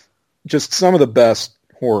of just some of the best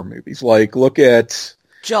horror movies. Like, look at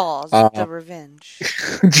Jaws, The Revenge.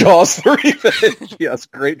 Jaws, The Revenge. Yes,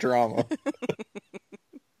 great drama.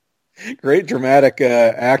 Great dramatic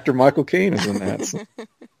actor Michael Caine is in that. So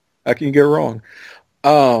how can you go wrong?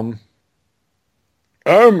 Oh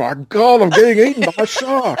my God, I'm getting eaten by a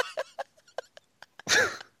shark.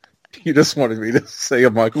 You just wanted me to say a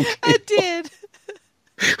Michael Caine. I did.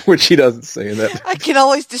 Which he doesn't say in that. I can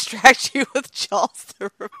always distract you with Jaws, The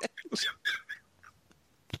Revenge.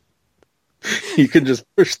 You can just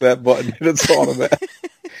push that button and it's automatic.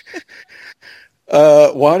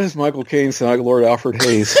 Why does Michael Caine sound like Lord Alfred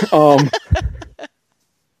Hayes?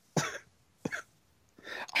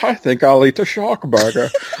 I think I'll eat a shark burger.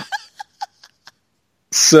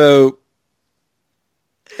 So,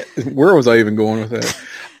 where was I even going with that?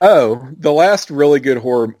 Oh, the last really good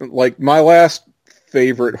horror, like my last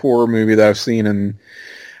favorite horror movie that I've seen in,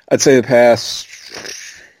 I'd say the past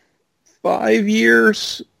 5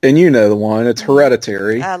 years, and you know the one, it's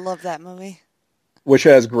Hereditary. I love that movie. Which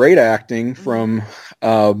has great acting from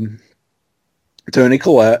Toni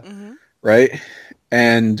Collette, right?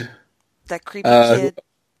 And that creepy kid.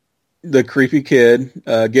 The creepy kid,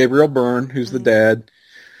 Gabriel Byrne, who's the dad.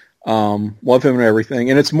 Love him and everything.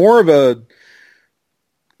 And it's more of a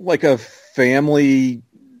family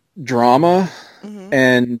drama.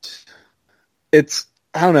 And it's,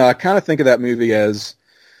 I don't know, I kind of think of that movie as,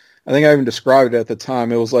 I think I even described it at the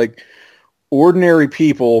time. It was like Ordinary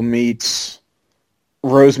People meets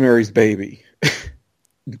Rosemary's Baby.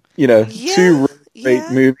 You know, two great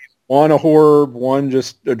movies. One a horror, one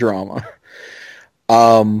just a drama.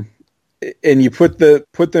 And you put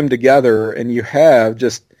them together and you have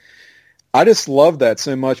just, I just love that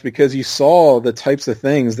so much because you saw the types of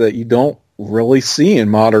things that you don't really see in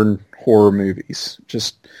modern horror movies.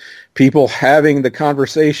 Just people having the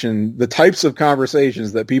conversation, the types of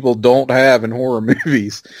conversations that people don't have in horror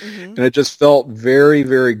movies. And it just felt very,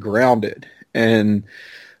 very grounded. And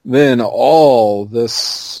then all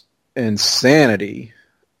this insanity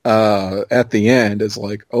at the end is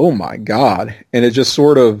like, oh my God. And it just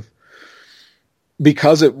sort of,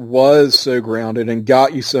 because it was so grounded and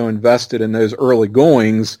got you so invested in those early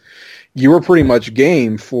goings, you were pretty much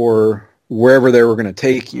game for wherever they were going to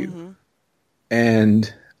take you.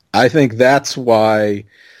 And I think that's why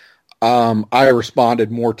I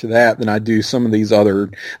responded more to that than I do some of these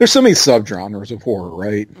other, there's so many subgenres of horror,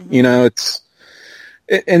 right? You know,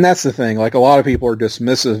 and that's the thing, like a lot of people are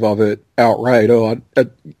dismissive of it outright. Oh,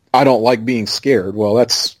 I don't like being scared. Well,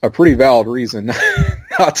 that's a pretty valid reason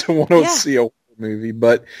not to want to see a horror movie,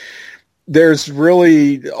 but there's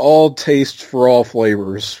really all tastes for all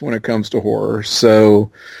flavors when it comes to horror.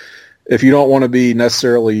 So if you don't want to be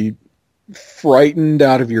necessarily frightened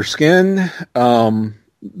out of your skin,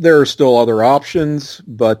 there are still other options,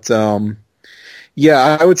 but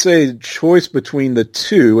yeah, I would say choice between the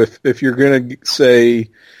two, if you're going to say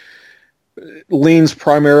leans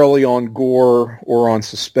primarily on gore or on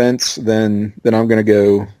suspense, then I'm going to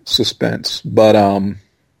go suspense. But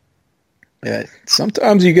yeah,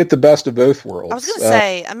 sometimes you get the best of both worlds. I was going to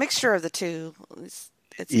say a mixture of the two. It's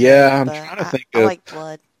yeah, good, I'm trying to think I like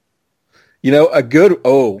blood. You know, a good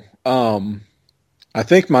I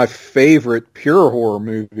think my favorite pure horror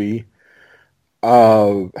movie,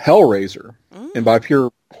 Hellraiser. And by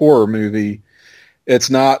pure horror movie, it's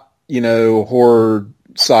not, horror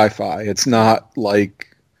sci-fi. It's not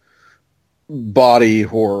like body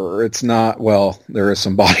horror. It's not, well, there is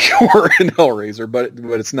some body horror in Hellraiser, but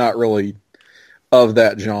it's not really of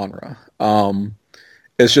that genre.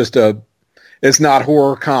 It's not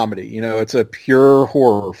horror comedy. It's a pure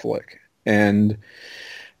horror flick. And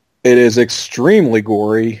it is extremely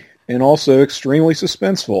gory and also extremely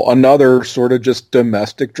suspenseful. Another sort of just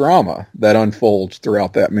domestic drama that unfolds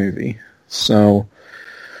throughout that movie. So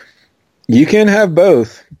you can have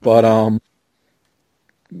both, but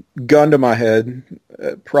gun to my head,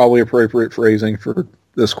 probably appropriate phrasing for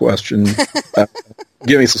this question.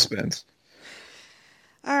 Give me suspense.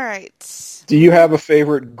 All right. Do you have a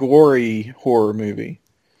favorite gory horror movie?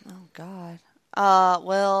 Oh God.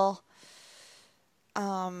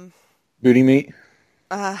 Booty Meat?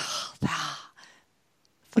 Fucking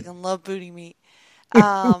love Booty Meat.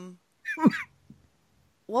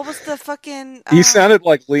 What was the fucking... You sounded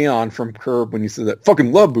like Leon from Curb when you said that.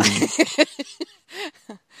 Fucking love Booty Meat.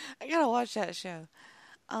 I gotta watch that show.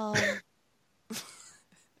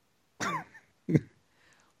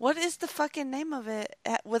 What is the fucking name of it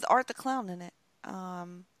with Art the Clown in it?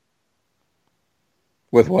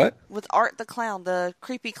 With what? With Art the Clown, the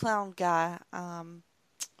creepy clown guy.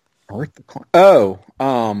 Art the Clown. Oh,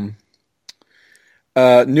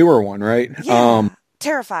 newer one, right? Yeah.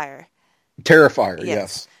 Terrifier. Terrifier,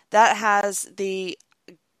 yes. That has the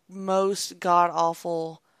most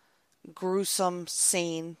god-awful, gruesome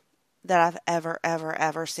scene that I've ever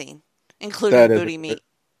seen, including Booty Meat.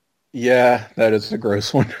 Yeah, that is a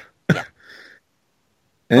gross one. Yeah.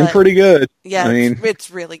 And pretty good. Yeah, it's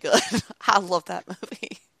really good. I love that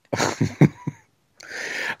movie.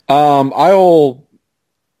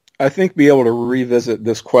 I think, be able to revisit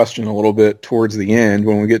this question a little bit towards the end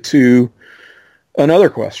when we get to another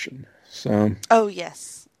question. So. Oh,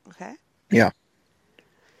 yes. Okay. Yeah.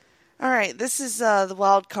 All right. This is the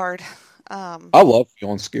wild card. I love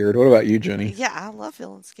feeling scared. What about you, Jenny? Yeah, I love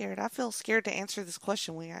feeling scared. I feel scared to answer this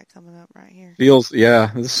question we got coming up right here. This is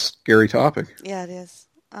a scary topic. Yeah, it is.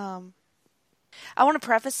 I want to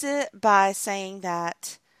preface it by saying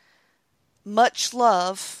that much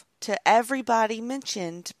love to everybody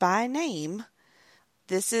mentioned by name.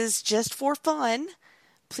 This is just for fun.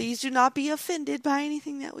 Please do not be offended by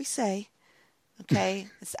anything that we say. Okay?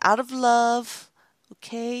 It's out of love.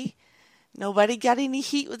 Okay? Nobody got any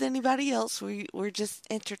heat with anybody else. We're just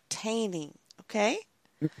entertaining. Okay?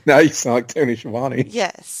 Now you sound like Tony Schiavone.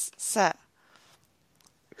 Yes. So,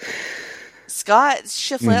 Scott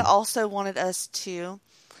Shiflett also wanted us to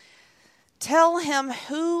tell him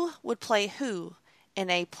who would play who in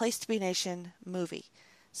a Place to Be Nation movie.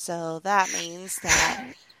 So that means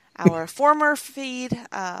that our former feed,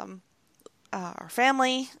 our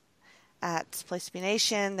family at Place to Be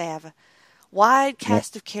Nation, they have a wide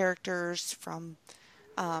cast of characters from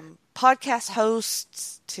podcast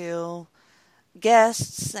hosts to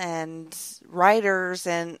guests and writers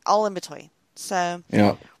and all in between. So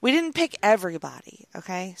we didn't pick everybody,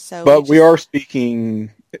 okay? But we are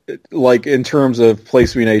speaking like in terms of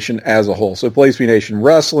Place to Be Nation as a whole. So Place to Be Nation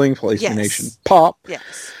wrestling, Place to Be Nation pop.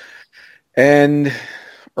 Yes. And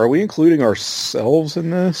are we including ourselves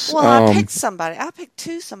in this? Well, I picked somebody. I picked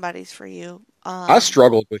two somebodies for you. I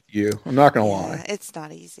struggled with you. I'm not going to lie. It's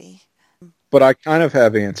not easy. But I kind of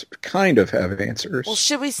have answers. Well,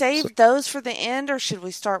 should we save those for the end, or should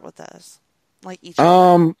we start with those? Like each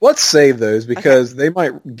let's save those because they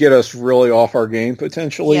might get us really off our game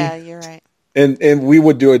potentially. Yeah, you're right. And we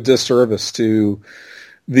would do a disservice to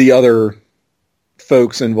the other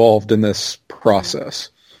folks involved in this process.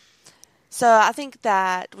 So I think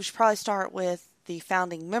that we should probably start with the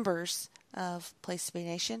founding members of Place to Be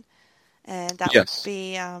Nation. And that would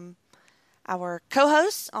be our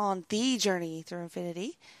co-hosts on The Journey Through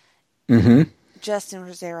Infinity, Justin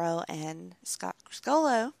Rosero and Scott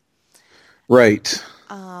Criscolo. Right.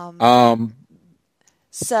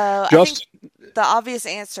 So I think the obvious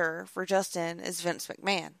answer for Justin is Vince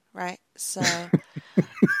McMahon, right? So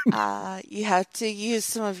you have to use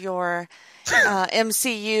some of your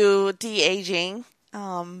MCU de-aging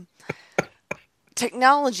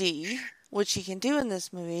technology, which he can do in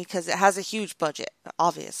this movie because it has a huge budget,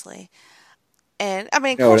 obviously. And, I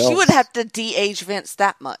mean, of course, you would have to de-age Vince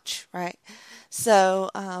that much, right? So,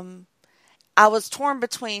 I was torn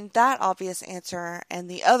between that obvious answer and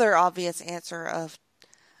the other obvious answer of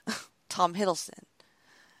Tom Hiddleston.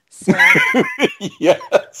 So,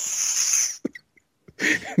 yes.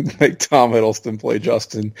 Make Tom Hiddleston play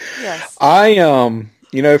Justin. Yes. I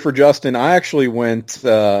For Justin, I actually went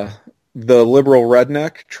the liberal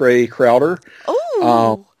redneck, Trey Crowder.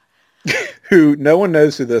 Oh. Who, no one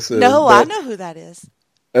knows who this is. No, I know who that is.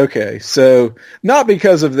 Okay, so not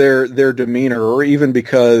because of their demeanor or even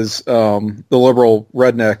because the liberal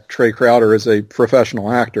redneck Trey Crowder is a professional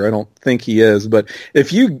actor. I don't think he is. But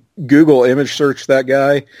if you Google image search that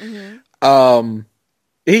guy,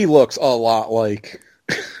 he looks a lot like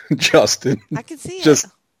Justin. I can see Just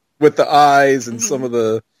it. with the eyes and some of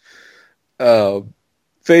the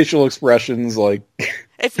facial expressions. Like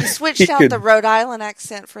If you switched out the Rhode Island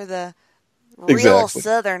accent for the real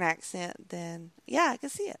Southern accent, then yeah, I can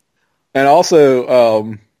see it. And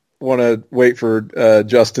also want to wait for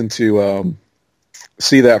Justin to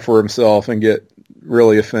see that for himself and get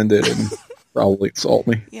really offended and probably insult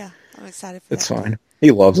me. Yeah, I'm excited for It's that. fine.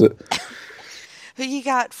 He loves it. Who you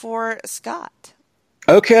got for Scott?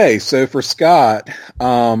 Okay, so for Scott,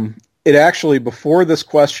 it actually, before this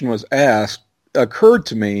question was asked, occurred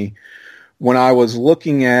to me when I was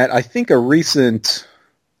looking at, I think, it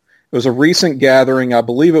was a recent gathering. I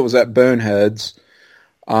believe it was at Boneheads,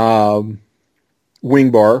 Wing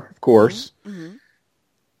Bar, of course,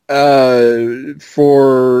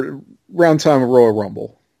 for round time of Royal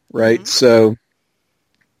Rumble, right? So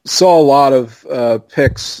saw a lot of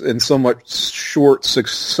picks in somewhat short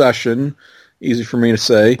succession, easy for me to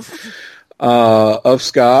say, of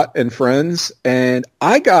Scott and friends, and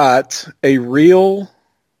I got a real,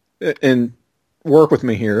 and work with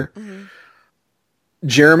me here,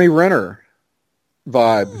 Jeremy Renner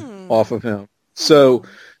vibe off of him. So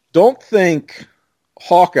don't think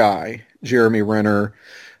Hawkeye Jeremy Renner.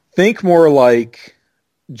 Think more like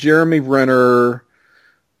Jeremy Renner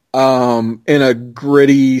in a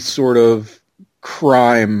gritty sort of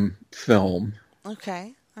crime film.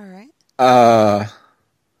 Okay, all right. I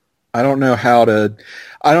don't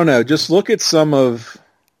know. Just look at some of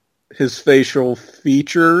his facial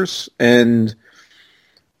features and,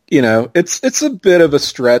 it's a bit of a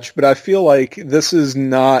stretch, but I feel like this is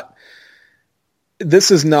not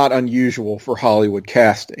unusual for Hollywood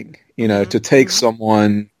casting, to take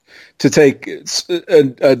someone, to take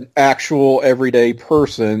an actual everyday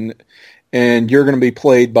person, and you're going to be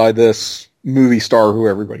played by this movie star who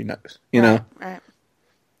everybody knows, Right.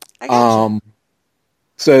 I got you.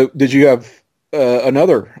 So did you have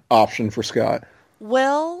another option for Scott?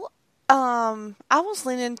 Well, I was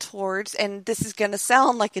leaning towards, and this is going to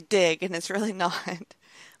sound like a dig, and it's really not,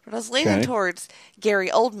 but I was leaning towards Gary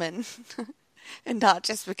Oldman, and not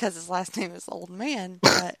just because his last name is Old Man,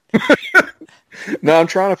 but No, I'm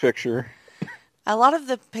trying to picture. a lot of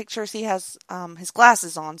the pictures he has his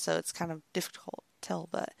glasses on, so it's kind of difficult to tell,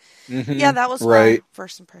 but yeah, that was my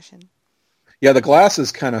first impression. Yeah, the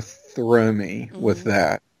glasses kind of throw me with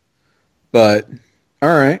that, but all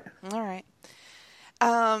right.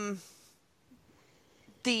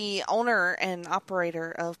 The owner and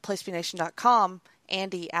operator of PlaceBeNation.com,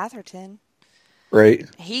 Andy Atherton, Right.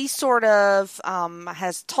 he sort of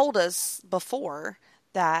has told us before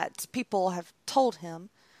that people have told him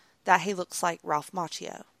that he looks like Ralph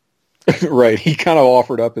Macchio. Right. He kind of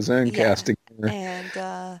offered up his own casting.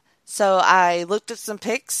 And so I looked at some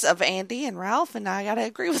pics of Andy and Ralph, and I got to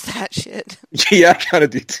agree with that shit. Yeah, I kind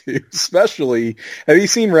of do too. Especially, have you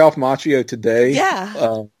seen Ralph Macchio today?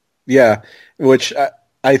 Yeah. Yeah, which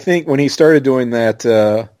I think when he started doing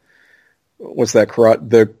that, what's that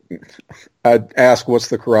karate? I'd ask, what's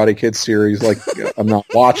the Karate Kid series? Like, I'm not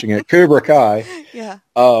watching it. Cobra Kai. Yeah.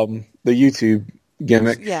 The YouTube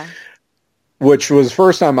gimmick. Yeah. Which was the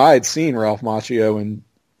first time I had seen Ralph Macchio in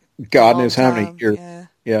God knows how many years.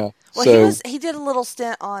 Yeah. Well, so, he did a little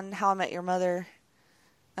stint on How I Met Your Mother,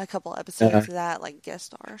 a couple episodes of that, like guest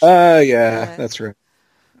stars. Yeah, that's right.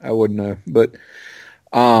 I wouldn't know, but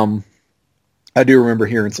I do remember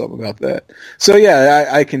hearing something about that. So yeah,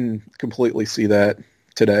 I can completely see that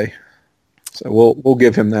today. So we'll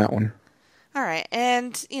give him that one. All right,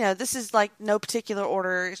 and this is like no particular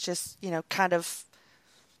order. It's just kind of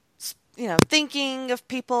thinking of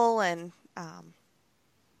people and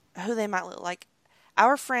who they might look like.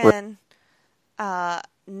 Our friend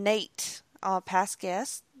Nate, past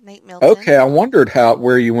guest, Nate Milton. Okay, I wondered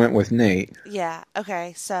where you went with Nate. Yeah.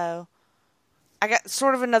 Okay, so I got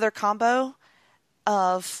sort of another combo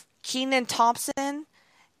of Kenan Thompson.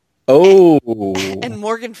 Oh. And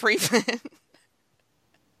Morgan Freeman.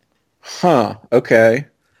 Huh. Okay.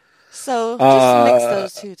 So just mix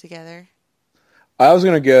those two together. I was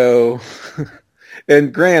going to go,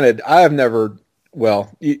 and granted, I have never.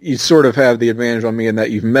 Well, you sort of have the advantage on me in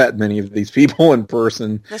that you've met many of these people in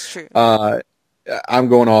person. That's true. I'm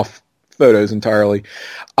going off photos entirely.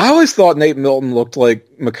 I always thought Nate Milton looked like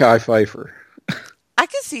Mekhi Phifer. I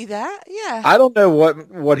can see that. Yeah. I don't know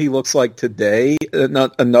what he looks like today.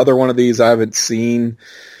 Not another one of these. I haven't seen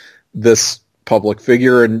this public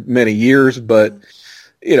figure in many years, but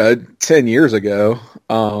 10 years ago,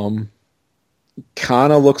 kind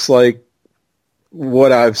of looks like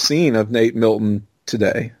what I've seen of Nate Milton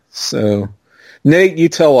today. So, Nate, you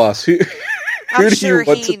tell us who. I'm sure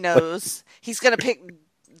he knows. He's going to pick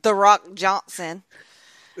The Rock Johnson.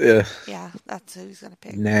 Yeah. Yeah, that's who he's going to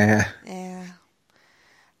pick. Nah. Yeah.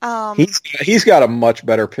 He's got a much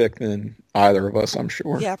better pick than either of us, I'm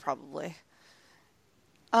sure. Yeah, probably.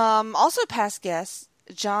 Also past guest,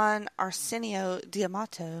 John Arsenio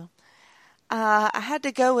D'Amato. I had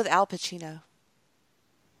to go with Al Pacino.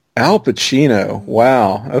 Al Pacino.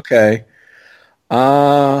 Wow. Okay.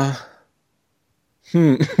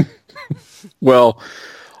 Well,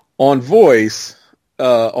 on voice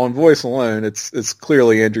alone, it's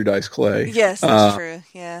clearly Andrew Dice Clay. Yes, that's true.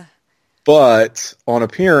 Yeah. But on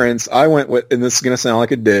appearance, I went with, and this is going to sound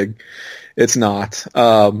like a dig. It's not.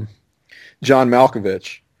 John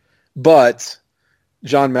Malkovich. But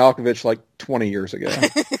John Malkovich like 20 years ago.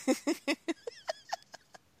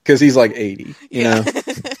 Because he's like 80, you know?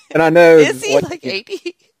 And I know... Is he like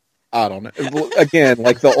 80? I don't know. Again,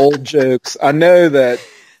 like the old jokes. I know that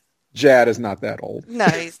Jad is not that old. No,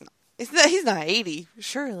 he's not. He's not 80,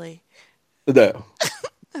 surely. No.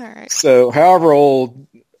 All right. So, however old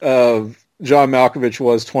John Malkovich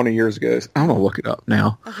was 20 years ago, I'm going to look it up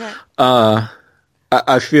now. Okay.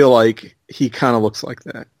 I feel like he kind of looks like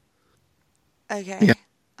that. Okay.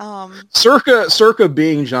 Yeah. Circa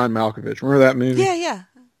being John Malkovich. Remember that movie? Yeah.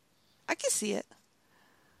 I can see it.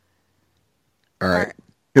 All right.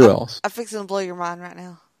 Who else? I'm fixing to blow your mind right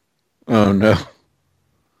now. Oh, no.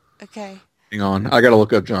 Okay. Hang on. I got to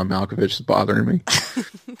look up John Malkovich. It's bothering me.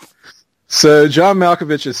 So, John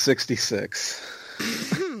Malkovich is 66.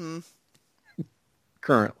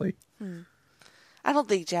 Currently. I don't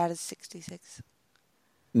think Jad is 66.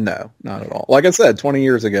 No, not at all. Like I said, 20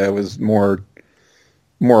 years ago it was more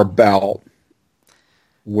about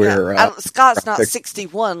where... Yeah. Scott's not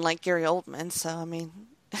 61 like Gary Oldman, so, I mean,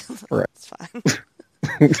 right. It's fine.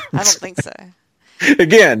 I don't think so.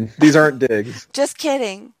 Again, these aren't digs. Just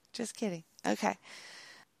kidding. Okay.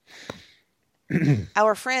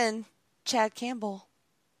 Our friend, Chad Campbell.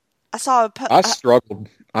 I struggled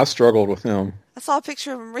with him. I saw a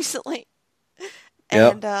picture of him recently.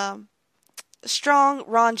 And strong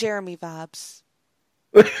Ron Jeremy vibes.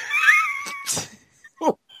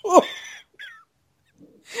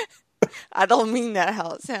 I don't mean that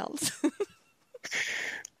how it sounds.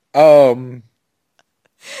 And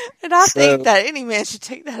I think that any man should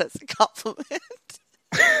take that as a compliment.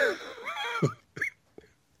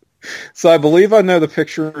 So I believe I know the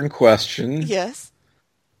picture in question. Yes.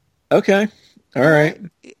 Okay. All right.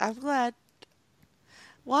 I'm glad.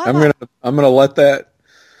 Why? I'm gonna let that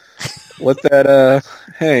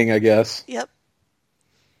hang, I guess. Yep.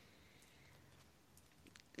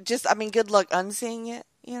 Good luck unseeing it,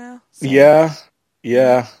 you know? So.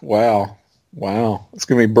 Yeah. Wow. It's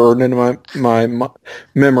gonna be burned into my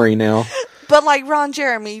memory now. But like Ron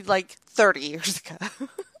Jeremy, 30 years ago.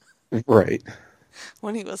 Right.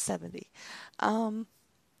 When he was 70.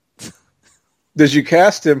 Did you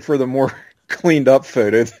cast him for the more cleaned up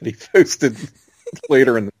photo that he posted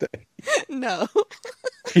later in the day? No.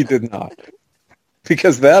 He did not.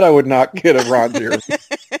 Because that I would not get a Ron Jeremy.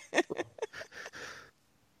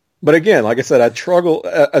 But again, like I said, I struggled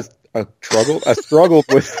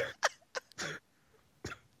with...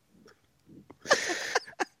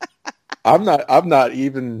 I'm not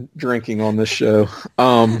even drinking on this show.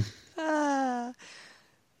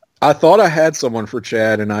 I thought I had someone for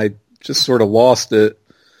Chad, and I just sort of lost it,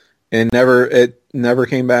 and it never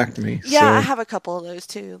came back to me. Yeah, so. I have a couple of those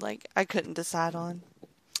too. I couldn't decide on.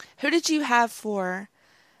 Who did you have for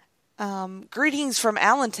Greetings from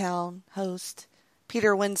Allentown host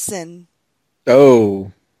Peter Winson?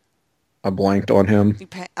 Oh, I blanked on him.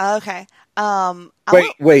 Okay.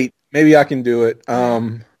 Wait. Maybe I can do it.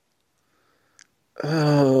 I'm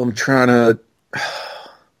trying to...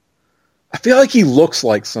 I feel like he looks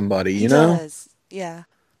like somebody, you know? He does, yeah.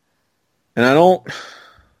 And I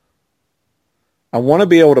want to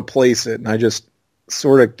be able to place it, and I just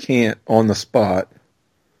sort of can't on the spot.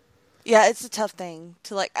 Yeah, it's a tough thing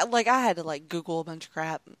to I had to Google a bunch of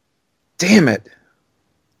crap. Damn it.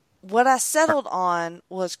 What I settled on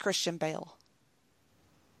was Christian Bale.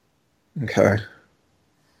 Okay.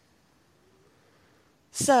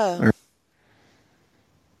 So...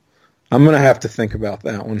 I'm going to have to think about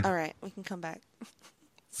that one. All right, we can come back.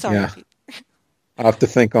 Sorry, yeah. Peter. I'll have to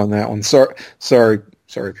think on that one. Sorry,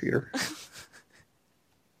 Peter.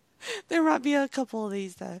 There might be a couple of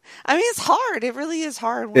these, though. I mean, it's hard. It really is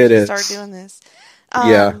hard once It you is. start doing this.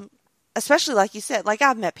 Yeah. Especially, like you said, like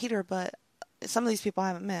I've met Peter, but some of these people I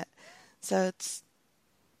haven't met. So it's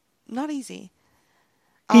not easy.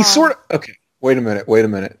 He's sort of... Okay, wait a minute.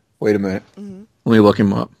 Mm-hmm. Let me look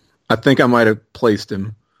him up. I think I might have placed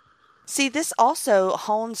him. See, this also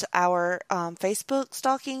hones our Facebook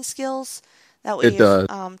stalking skills that It we've does.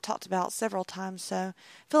 Talked about several times. So I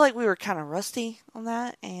feel like we were kind of rusty on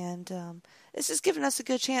that, and this is giving us a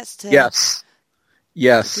good chance to Yes.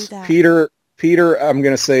 to do that. Peter, I'm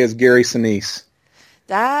going to say is Gary Sinise.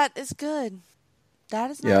 That is good.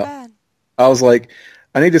 That is not bad. I was like,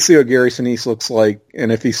 I need to see what Gary Sinise looks like,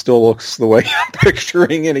 and if he still looks the way I'm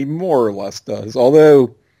picturing, and he more or less does.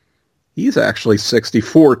 Although, he's actually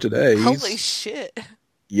 64 today. Holy shit.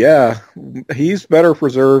 Yeah, he's better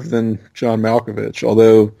preserved than John Malkovich,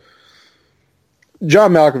 although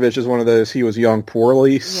John Malkovich is one of those, he was young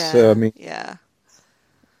poorly, so, I mean... Yeah.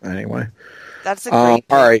 Anyway. That's a great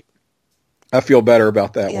pick. All right. I feel better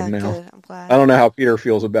about that one now. Good. I'm glad. I don't know how Peter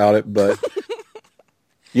feels about it, but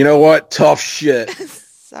you know what? Tough shit.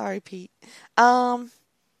 Sorry, Pete. Our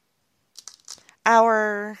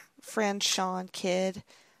friend Sean Kidd,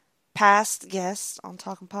 past guest on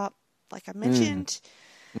Talking Pop, like I mentioned.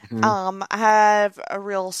 Mm-hmm. I have a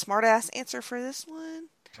real smart-ass answer for this one,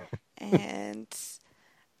 and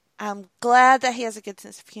I'm glad that he has a good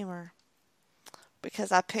sense of humor,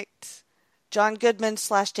 because I picked John Goodman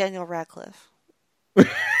 / Daniel Radcliffe.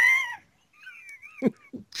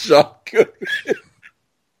 John Goodman.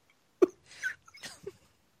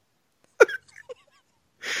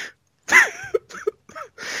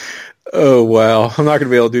 Oh, wow. I'm not going to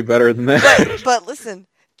be able to do better than that. But listen,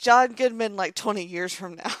 John Goodman like 20 years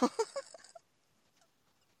from now.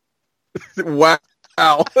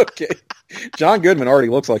 Wow. Okay. John Goodman already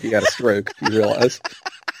looks like he had a stroke, you realize.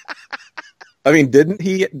 I mean, did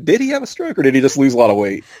he have a stroke, or did he just lose a lot of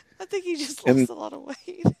weight? I think he just lost a lot of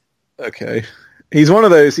weight. Okay. He's one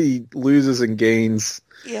of those, he loses and gains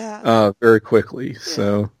very quickly. Yeah.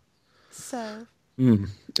 So. All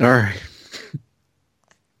right.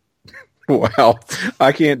 Wow.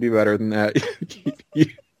 I can't do better than that.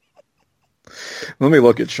 Let me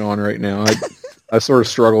look at Sean right now. I sort of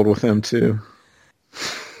struggled with him, too.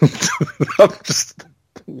 I'm just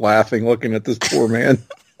laughing looking at this poor man.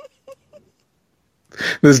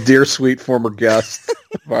 This dear, sweet former guest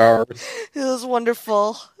of ours. It was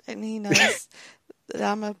wonderful, and he knows that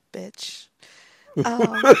I'm a bitch. All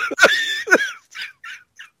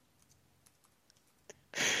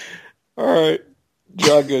right.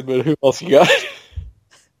 John Goodman, who else you got?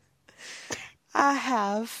 I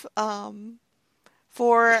have, we'll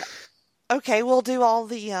do all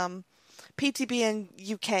the PTB and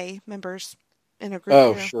UK members in a group.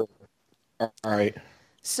 Oh, here. Sure. All right.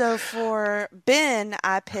 So for Ben,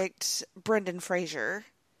 I picked Brendan Fraser,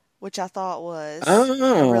 which I thought was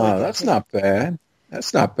really that's pick. Not bad.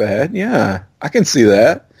 That's not bad. Yeah, I can see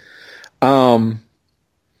that.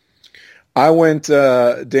 I went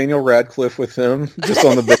Daniel Radcliffe with him, just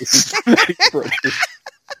on the basis that he's British.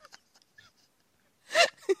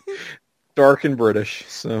 Dark and British.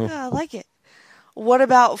 So yeah, I like it. What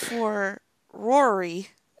about for Rory?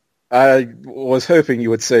 I was hoping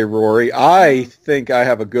you would say Rory. I think I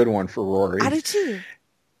have a good one for Rory. I do too.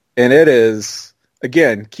 And it is,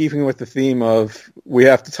 again, keeping with the theme of we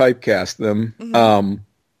have to typecast them.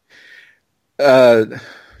 Mm-hmm.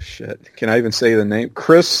 Shit. Can I even say the name?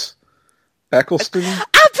 Chris Eccleston? I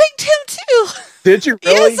picked him too. Did you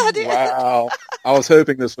really? Yes, I did. Wow. I was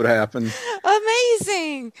hoping this would happen.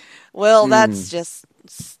 Amazing. Well, that's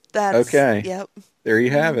okay. Yep. There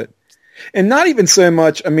you have it. And not even so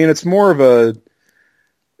much, I mean, it's more of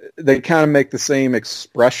they kind of make the same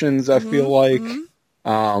expressions, I feel like.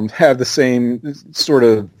 Mm-hmm. Have the same sort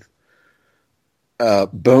of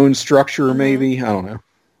bone structure, maybe. I don't know.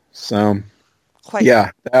 So, that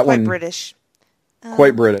quite one. British.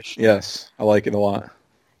 Quite British, yes. I like it a lot.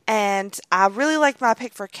 And I really like my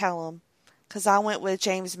pick for Callum, because I went with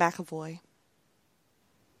James McAvoy.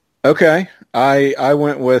 Okay. I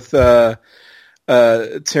went with Taron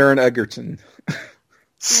Egerton.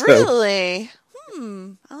 So, really?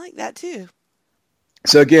 I like that too.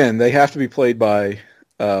 So again, they have to be played by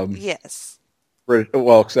yes.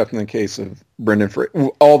 Well, except in the case of Brendan Fraser.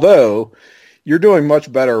 Although you're doing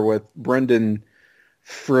much better with Brendan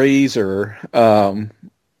Fraser,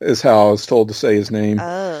 is how I was told to say his name.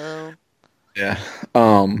 Oh. Yeah.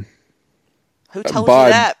 Who told you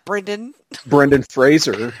that, Brendan? Brendan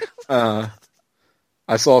Fraser.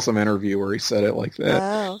 I saw some interview where he said it like that.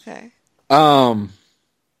 Oh, okay.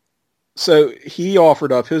 So he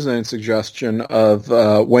offered up his own suggestion of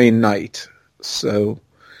Wayne Knight. So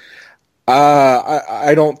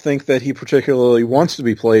I don't think that he particularly wants to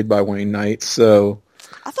be played by Wayne Knight. So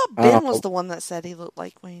I thought Ben was the one that said he looked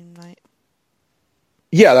like Wayne Knight.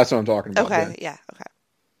 Yeah, that's what I'm talking about. Okay, Ben. yeah, okay.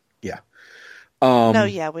 Yeah. No,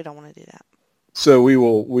 yeah, we don't want to do that. So we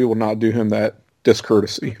will not do him that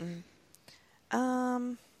discourtesy.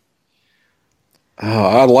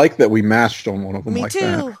 I like that we matched on one of them.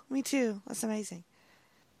 Me too. That's amazing.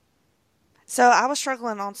 So I was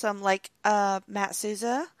struggling on some like Matt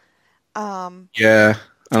Souza. Yeah,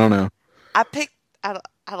 I don't know. I picked. I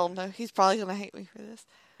don't know. He's probably gonna hate me for this.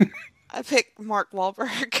 I picked Mark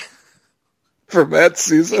Wahlberg for Matt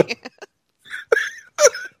Souza.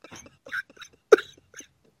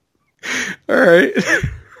 All right.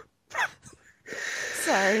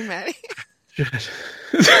 Sorry, Maddie.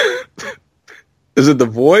 Is it the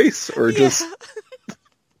voice or just?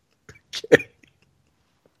 Okay.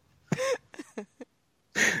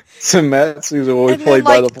 So Matt Souza will be played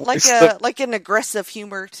by the voice. Like an aggressive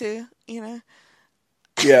humor too, you know.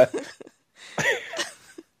 Yeah.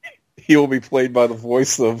 He will be played by the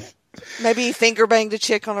voice of. Maybe he finger banged a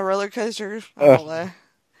chick on a roller coaster. I don't know.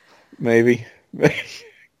 Maybe.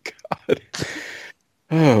 God.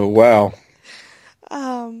 Oh wow.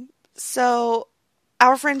 So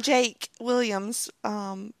our friend Jake Williams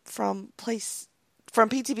from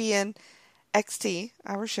PTB and XT,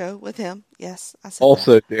 our show with him. Yes, I said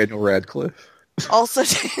also that. Daniel Radcliffe. Also,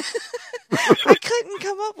 I couldn't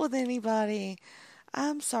come up with anybody.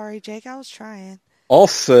 I'm sorry, Jake. I was trying.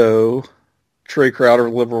 Also, Trey Crowder,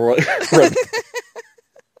 liberal.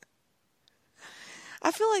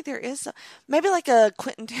 I feel like there is maybe like a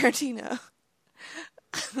Quentin Tarantino.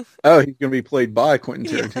 Oh, he's going to be played by Quentin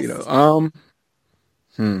Tarantino. Yes.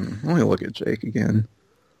 Let me look at Jake again.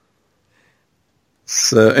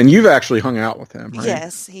 So, and you've actually hung out with him, right?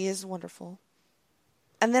 Yes, he is wonderful.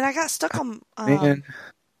 And then I got stuck on Man.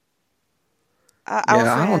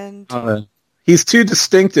 our friend. He's too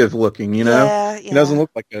distinctive looking, you know? Yeah. He doesn't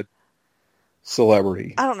look like a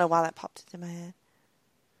celebrity. I don't know why that popped into my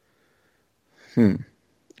head.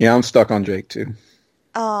 Yeah, I'm stuck on Jake too.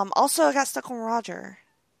 Also, I got stuck on Roger.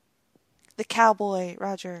 The cowboy,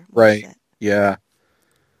 Roger. Right. Yeah.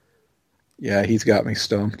 Yeah, he's got me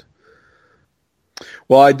stumped.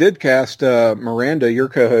 Well, I did cast Miranda, your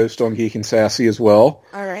co-host on Geek and Sassy as well.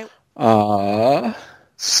 All right.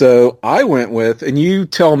 So I went with, and you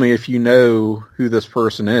tell me if you know who this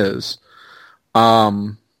person is.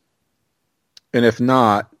 And if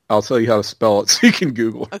not, I'll tell you how to spell it so you can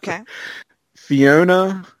Google it. Okay.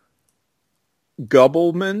 Fiona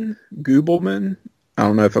Gubelman. I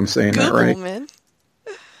don't know if I'm saying that right.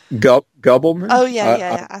 Gubelman. Oh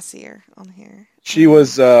yeah. I see her on here. She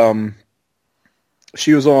was on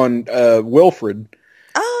Wilfred.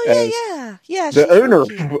 Oh yeah. The owner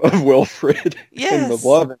of Wilfred. Yes. And the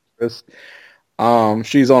love interest.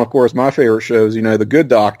 She's on, of course, my favorite shows. You know, The Good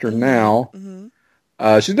Doctor now.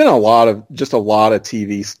 Mm-hmm. She's been a lot of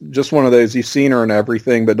TV. Just one of those, you've seen her in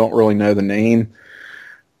everything, but don't really know the name.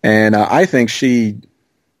 And I think she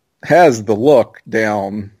has the look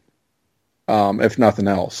down, if nothing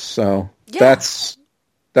else. So that's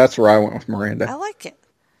where I went with Miranda. I like it.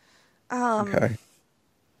 Okay.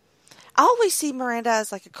 I always see Miranda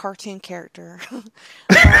as like a cartoon character.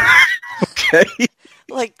 Okay.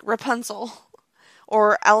 Like Rapunzel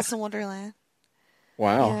or Alice in Wonderland.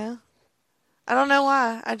 Wow. You know? I don't know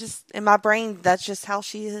why. I just, in my brain, that's just how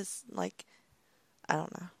she is. Like, I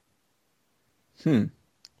don't know.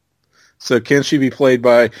 So can she be played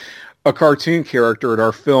by a cartoon character at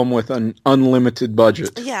our film with an unlimited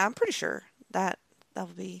budget? Yeah, I'm pretty sure that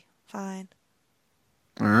would be fine.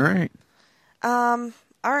 All right. All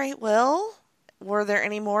right. Well, were there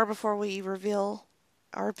any more before we reveal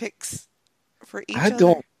our picks for each other? I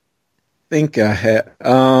don't think I had.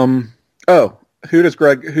 Who's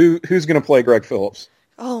going to play Greg Phillips?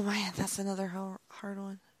 Oh man, that's another hard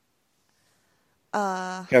one.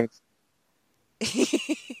 Kevin.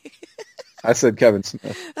 I said Kevin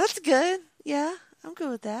Smith. That's good. Yeah, I'm good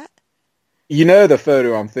with that. You know the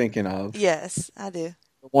photo I'm thinking of? Yes, I do.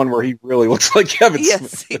 The one where he really looks like Kevin Smith.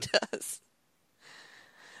 Yes, he does.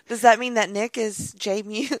 Does that mean that Nick is Jay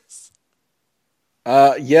Muse?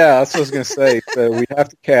 Yeah, that's what I was going to say. So we have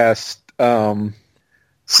to cast.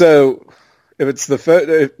 So if it's the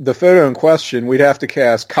photo in question, we'd have to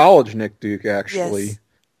cast college Nick Duke. Actually, yes.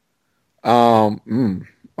 I don't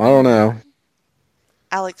know.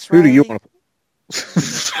 Alex Riley. Who do you want to?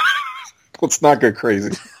 Let's not go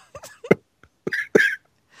crazy.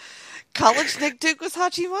 College Nick Duke was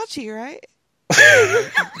Hachi Machi, right?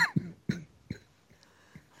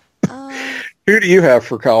 Who do you have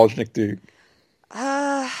for college Nick Duke?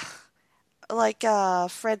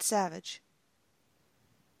 Fred Savage,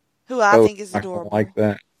 who I think is adorable. I don't like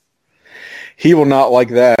that. He will not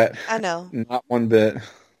like that. I know. Not one bit.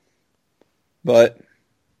 But,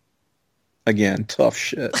 again, tough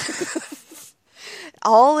shit.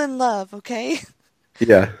 All in love, okay?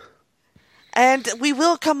 Yeah. And we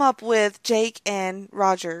will come up with Jake and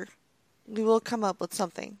Roger. We will come up with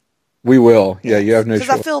something. We will. Yeah, you have no choice.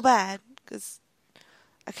 Because I feel bad. Because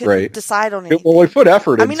I couldn't decide on anything. Well, we put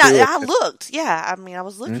effort into it. I looked. Yeah, I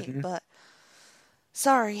was looking. But,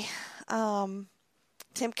 sorry. Tim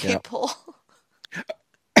Capel.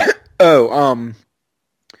 Todd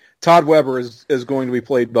Weber is going to be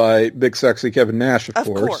played by Big Sexy Kevin Nash, of course.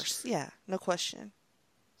 Of course, yeah. No question.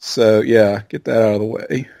 So, yeah, get that out of the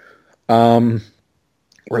way.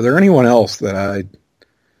 Were there anyone else that I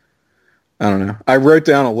don't know. I wrote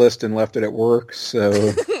down a list and left it at work, so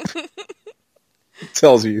it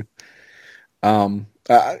tells you.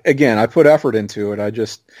 Again, I put effort into it.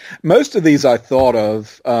 Most of these I thought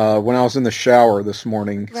of when I was in the shower this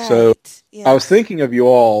morning. Right. So yes. I was thinking of you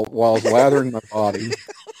all while I was lathering my body,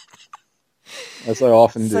 as I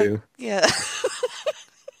often do. Yeah.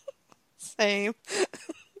 Same.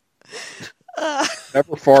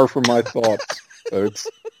 Never far from my thoughts, folks.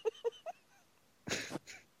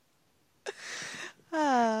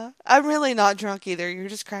 I'm really not drunk either. You're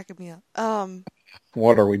just cracking me up.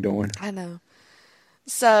 What are we doing? I know.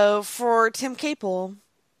 So for Tim Capel,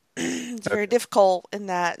 it's very difficult in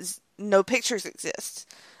that no pictures exist.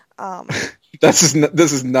 This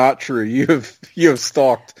is not true. You have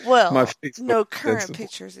stalked my Facebook. No current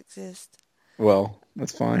pictures exist. Well,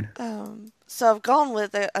 that's fine. So I've gone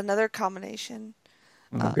with another combination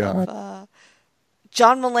of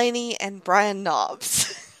John Mulaney and Brian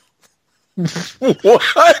Knobs.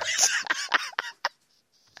 What?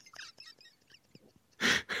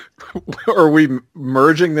 Are we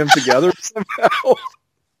merging them together somehow?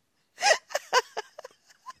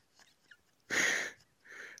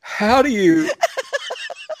 How do you...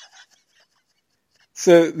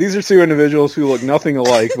 So these are two individuals who look nothing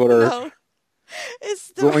alike, but are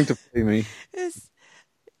going to play me.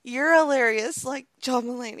 You're hilarious, like John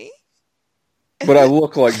Mulaney. But I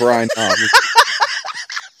look like Brian Knobs.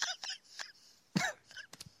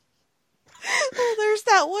 Well, there's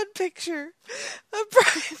that one picture of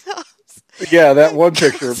Brian Knobs. Yeah, that one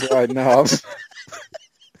picture of Brian Knobs.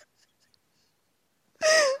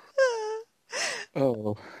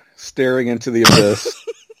 Oh, staring into the abyss.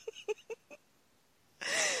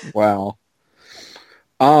 Wow.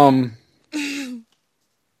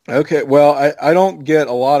 Okay, well, I don't get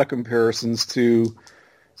a lot of comparisons to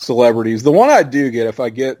celebrities. The one I do get, if I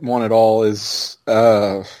get one at all, is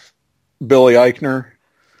Billy Eichner.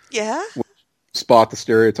 Yeah? Spot the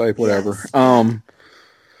stereotype, whatever. Yes.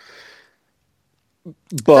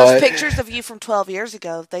 But those pictures of you from 12 years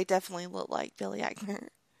ago, they definitely look like Billy Eichner.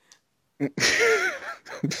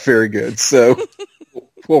 Very good. So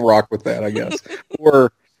we'll rock with that, I guess.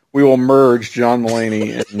 Or we will merge John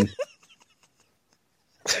Mulaney and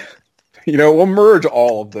we'll merge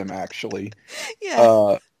all of them, actually.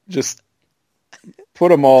 Yeah. Just put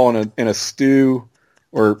them all in a stew,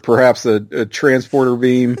 or perhaps a transporter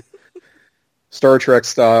beam, Star Trek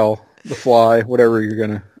style, The Fly, whatever you're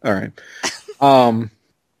gonna. All right.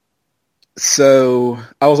 So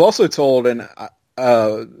I was also told, and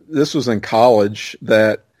this was in college,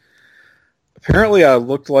 that apparently I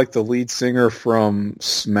looked like the lead singer from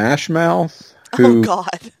Smash Mouth. Who, oh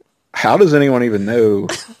God! How does anyone even know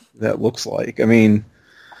that looks like? I mean,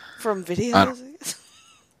 from videos,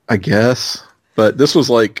 I guess. But this was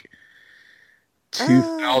like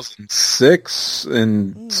 2006,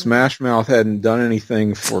 and Smash Mouth hadn't done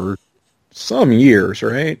anything for some years,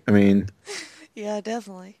 right? I mean, yeah,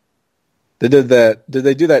 definitely. They did that. Did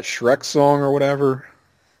they do that Shrek song or whatever?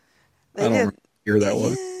 I don't hear that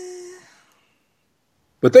one.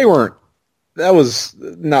 But they weren't. That was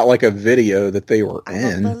not like a video that they were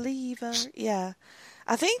in. I'm a believer. Yeah,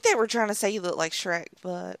 I think they were trying to say you look like Shrek,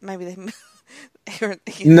 but maybe they.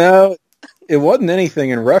 No, it wasn't anything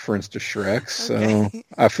in reference to Shrek, so okay.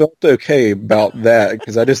 I felt okay about that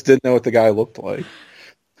because I just didn't know what the guy looked like.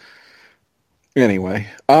 Anyway,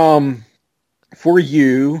 for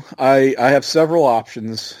you, I have several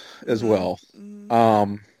options as well.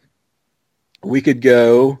 We could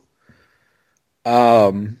go,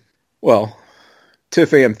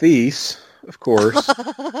 Tiff Anthes, of course,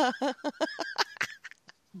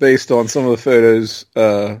 based on some of the photos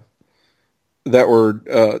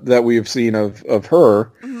that we have seen of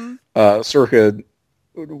her, circa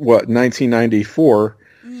 1994,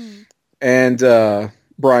 and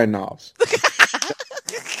Brian Knobs.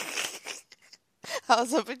 I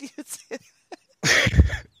was hoping you'd say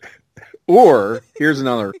Or, here's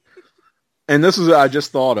another. And this is what I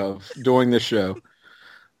just thought of doing this show.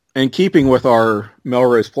 And keeping with our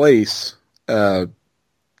Melrose Place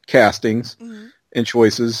castings and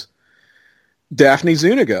choices, Daphne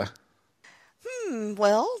Zuniga.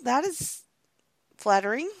 Well, that is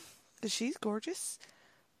flattering because she's gorgeous,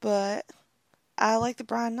 but I like the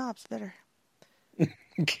Brian Knobs better.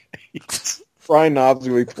 Brian Knobs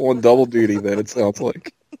will be pulling double duty then, it sounds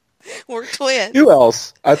like. We're twins. Who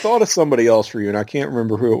else? I thought of somebody else for you, and I can't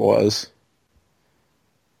remember who it was.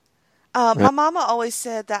 My mama always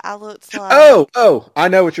said that I looked like... Oh, I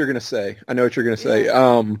know what you're going to say.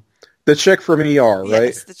 The chick from ER, right?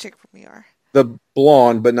 Yes, the chick from ER. The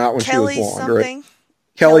blonde, but not when Kelly she was blonde, something. right?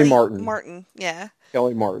 Kelly Martin. Martin, yeah.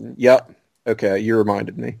 Kelly Martin. Yep. Okay, you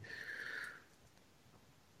reminded me.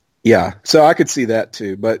 Yeah, so I could see that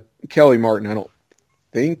too, but Kelly Martin I don't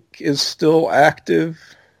think is still active.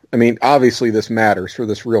 I mean, obviously this matters for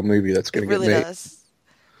this real movie that's going to get made. It really does.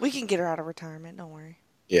 We can get her out of retirement, don't worry.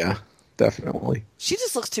 Yeah, definitely. She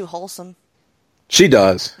just looks too wholesome. She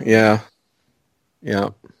does, yeah. Yeah.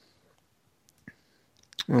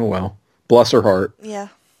 Oh, well. Bless her heart. Yeah.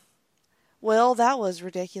 Well, that was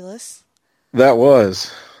ridiculous. That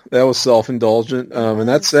was self-indulgent, and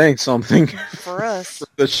that's saying something for us. For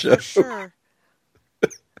the show. For sure.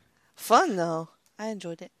 Fun, though. I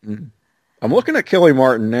enjoyed it. I'm looking at Kelly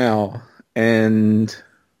Martin now, and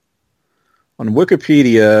on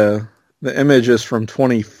Wikipedia, the image is from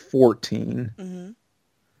 2014. Mm-hmm.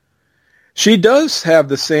 She does have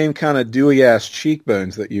the same kind of dewy-ass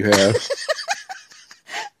cheekbones that you have.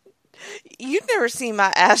 You've never seen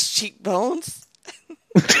my ass cheekbones.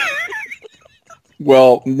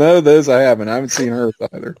 Well, no, those I haven't. I haven't seen hers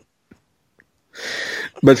either.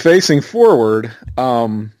 But facing forward,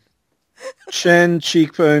 chin,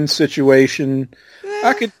 cheekbone situation,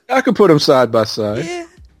 I could put them side by side. Yeah.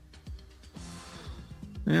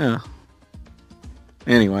 Yeah.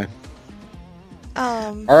 Anyway.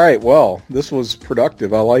 All right. Well, this was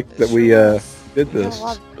productive. I like that we did this. We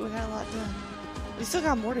got a lot done. We still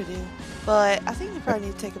got more to do, but I think we probably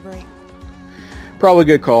need to take a break. Probably a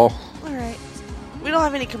good call. All right. We don't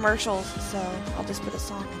have any commercials, so I'll just put a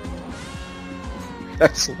song in.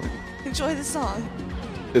 Excellent. Enjoy the song.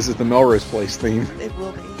 Is it the Melrose Place theme? It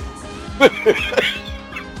will be.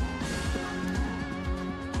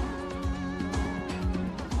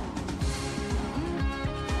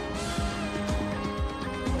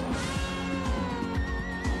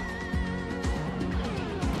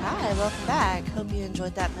 Hi, welcome back. Hope you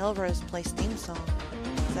enjoyed that Melrose Place theme song.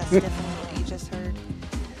 That's definitely what you just heard.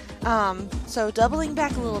 So doubling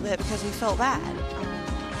back a little bit because we felt bad.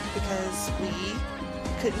 Because we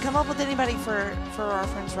couldn't come up with anybody for our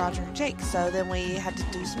friends Roger and Jake. So then we had to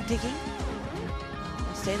do some digging. We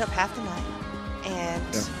stayed up half the night.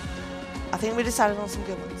 And I think we decided on some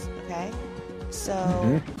good ones. Okay?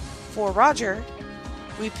 So for Roger,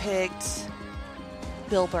 we picked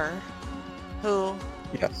Bill Burr, who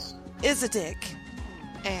is a dick.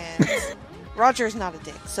 And Roger's not a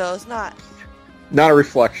dick. So it's not a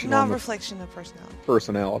reflection. Not a reflection of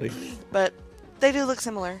personality. But they do look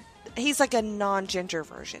similar. He's like a non-ginger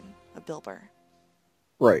version of Bill Burr.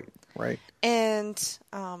 Right. And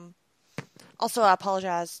also I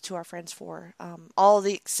apologize to our friends for all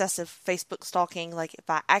the excessive Facebook stalking. Like if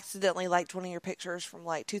I accidentally liked one of your pictures from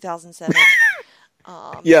like 2007.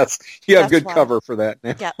 Yes, you have good cover for that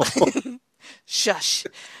now. Yeah. Shush.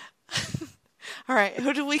 All right,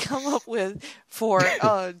 who did we come up with for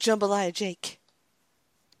Jambalaya Jake?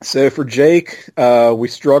 So for Jake, we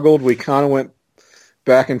struggled. We kind of went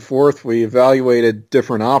back and forth. We evaluated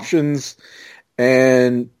different options,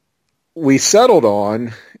 and we settled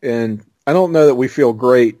on, and I don't know that we feel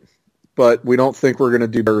great, but we don't think we're going to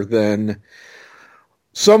do better than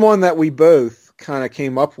someone that we both kind of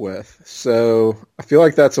came up with. So I feel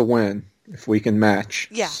like that's a win if we can match.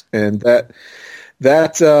 Yeah. And that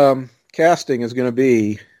casting is going to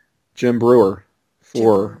be Jim Brewer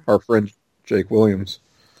for our friend Jake Williams.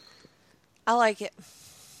 I like it.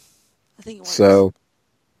 I think it works. So,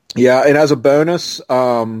 yeah, and as a bonus,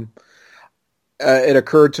 it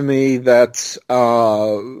occurred to me that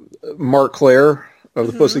Mark Clare of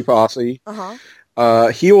the Pussy Posse,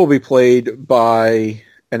 he will be played by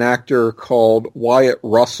an actor called Wyatt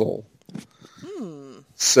Russell.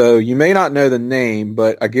 So you may not know the name,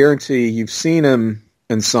 but I guarantee you've seen him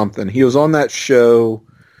in something. He was on that show,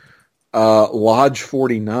 Lodge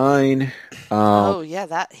 49. Oh, yeah,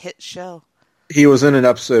 that hit show. He was in an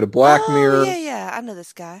episode of Black Mirror. Yeah, I know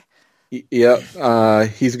this guy. Yep.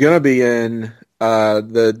 He's going to be in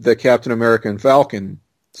the Captain America and Falcon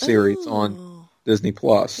series on Disney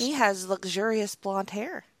Plus. He has luxurious blonde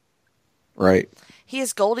hair. Right. He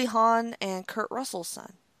is Goldie Hawn and Kurt Russell's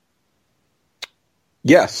son.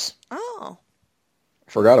 Yes. Oh.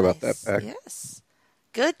 Forgot about that fact. Yes.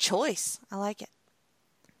 Good choice. I like it.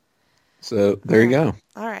 So there you go.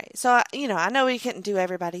 All right. So, I know we couldn't do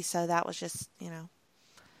everybody, so that was just,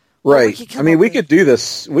 Right. We could do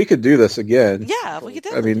this. We could do this again. Yeah, we could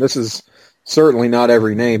definitely. This is certainly not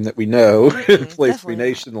every name that we know in Play-Free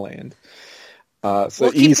Nation land. So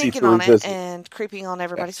we'll keep easy thinking to on revisit. it and creeping on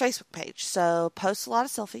everybody's Facebook page. So post a lot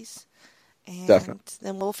of selfies, and Definitely.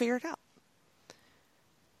 then we'll figure it out.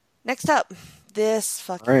 Next up, this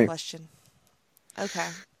fucking question. Okay.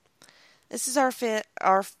 This is our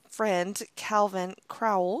friend Calvin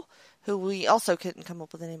Crowell, who we also couldn't come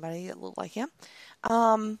up with anybody that looked like him.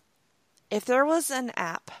 If there was an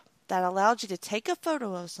app that allowed you to take a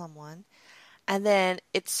photo of someone and then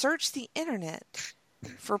it searched the internet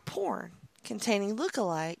for porn containing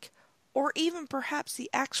lookalike or even perhaps the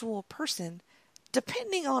actual person,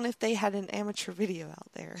 depending on if they had an amateur video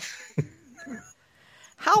out there,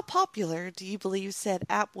 how popular do you believe said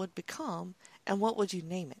app would become, and what would you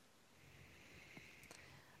name it?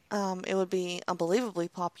 It would be unbelievably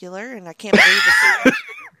popular, and I can't believe it's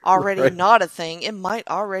already not a thing. It might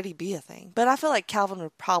already be a thing, but I feel like Calvin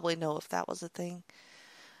would probably know if that was a thing.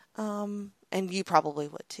 And you probably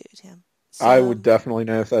would too, Tim. So, I would definitely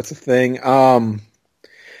know if that's a thing.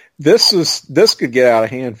 This could get out of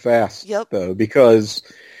hand fast, though, because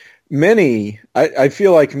I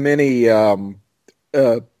feel like many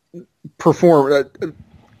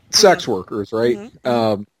sex workers, right?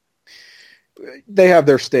 Mm-hmm. They have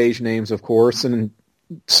their stage names, of course, and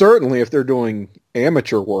certainly if they're doing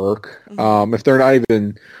amateur work, if they're not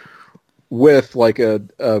even with like a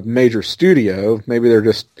major studio, maybe they're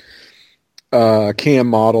just a cam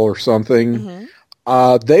model or something,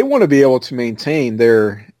 they want to be able to maintain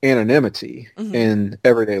their anonymity in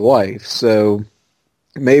everyday life. So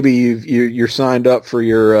maybe you're signed up for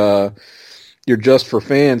your Just for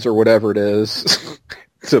Fans or whatever it is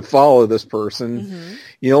to follow this person.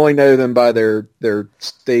 You only know them by their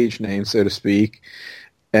stage name, so to speak.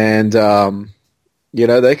 And,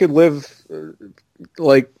 they could live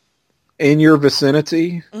like in your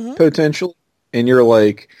vicinity potentially. And you're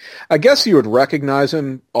like, I guess you would recognize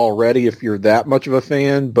him already if you're that much of a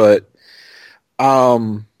fan. But,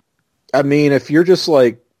 if you're just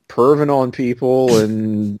like perving on people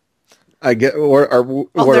and I get, what their are we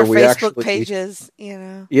Facebook actually pages,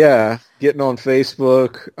 Yeah, getting on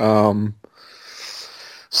Facebook,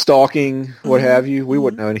 stalking, what have you. We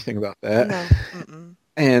wouldn't know anything about that. No.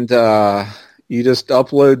 And you just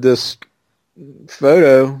upload this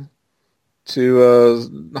photo to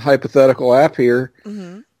a hypothetical app here.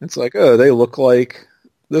 It's like, oh, they look like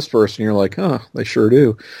this person. You're like, huh, they sure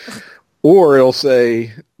do. Or it'll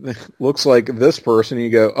say, looks like this person. And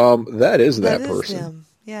you go, that is that person. Them.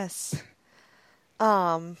 Yes.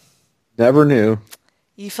 Never knew.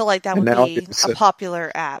 You feel like that would be a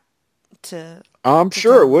popular app to... I'm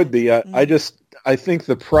sure it would be. I think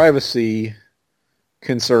the privacy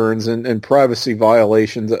concerns and privacy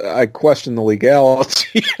violations, I question the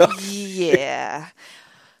legality of. Yeah.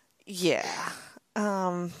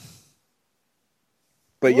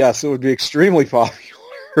 But yes, it would be extremely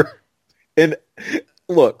popular. And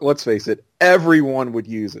look, let's face it, everyone would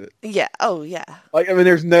use it. Yeah. Oh, yeah.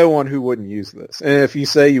 There's no one who wouldn't use this. And if you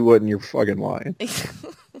say you wouldn't, you're fucking lying.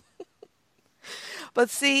 But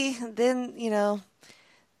see, then,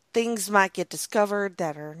 things might get discovered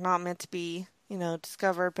that are not meant to be,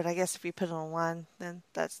 discovered. But I guess if you put it online, then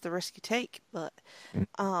that's the risk you take. But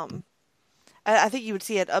I think you would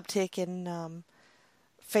see an uptick in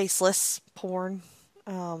faceless porn.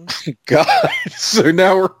 God. So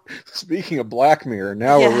now we're, speaking of Black Mirror,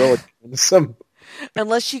 we're really doing some...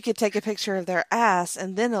 Unless you could take a picture of their ass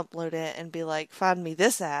and then upload it and be like, find me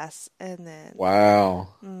this ass. And then... Wow.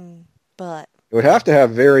 But... It would have to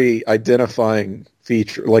have very identifying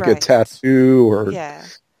feature, like a tattoo or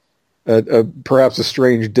perhaps a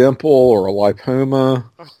strange dimple or a lipoma.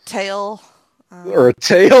 Or tail. Or a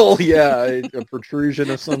tail, a protrusion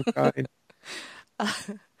of some kind.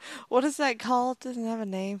 What is that called? Doesn't have a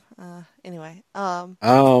name. Anyway.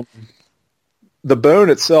 The bone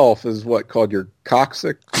itself is called your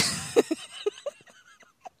coccyx?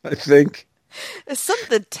 I think. It's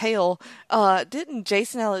something tail. Didn't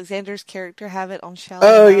Jason Alexander's character have it on Shallow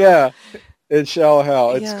Hal? Yeah. It's Shallow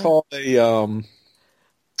Hal. It's called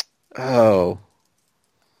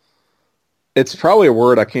it's probably a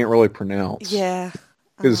word I can't really pronounce. Yeah.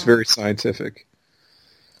 Because it's very scientific.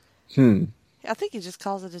 I think he just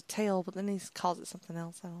calls it a tail, but then he calls it something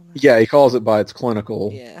else. I don't know. Yeah, he calls it by its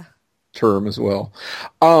clinical term as well.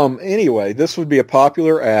 Anyway, this would be a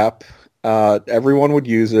popular app. Everyone would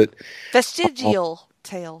use it. Vestigial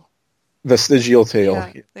tail. Vestigial tail.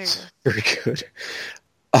 Yeah, there you go. Very good.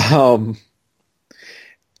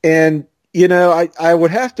 And I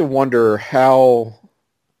would have to wonder how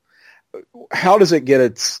does it get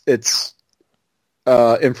its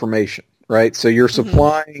information, right? So you're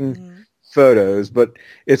supplying photos, but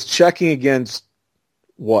it's checking against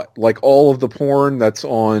what? Like all of the porn that's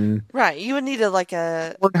on Right. You would need a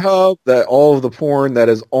Pornhub, that all of the porn that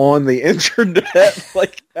is on the internet.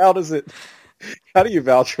 Like, how do you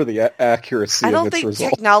vouch for the accuracy of its results? I don't think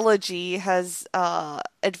technology has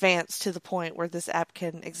advanced to the point where this app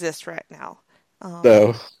can exist right now.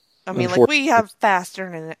 No. I mean, like, we have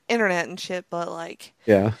faster internet and shit, but, like,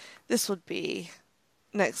 this would be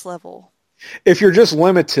next level. If you're just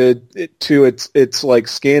limited to it's like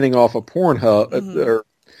scanning off a Pornhub or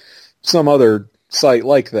some other site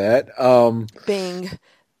like that. Bing,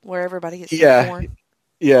 where everybody gets their porn.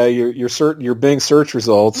 Yeah, your Bing search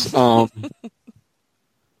results.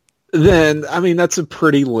 Then, I mean, that's a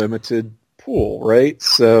pretty limited pool, right?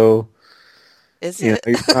 So, is it?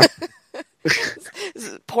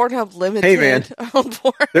 Is Pornhub limited? Hey, man, on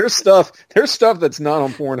porn? there's stuff that's not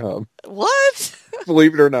on Pornhub. What?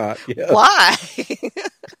 Believe it or not. Yeah. Why?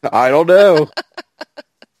 I don't know.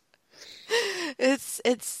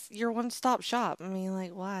 It's your one-stop shop. I mean,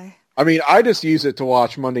 like, why? I mean, I just use it to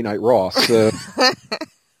watch Monday Night Raw, so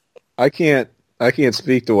I can't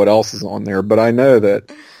speak to what else is on there, but I know that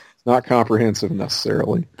it's not comprehensive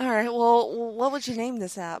necessarily. All right. Well, what would you name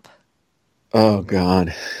this app? Oh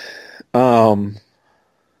God.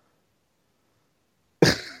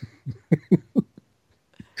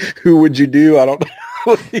 Who would you do? I don't know.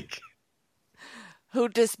 Who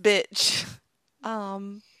dis bitch?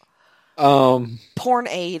 Porn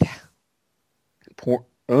aid.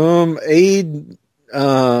 Aid.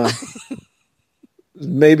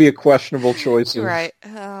 Maybe a questionable choice of right.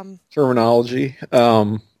 Terminology.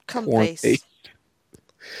 Come face. Aid.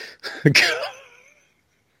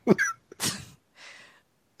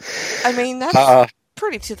 I mean, that's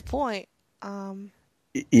pretty to the point.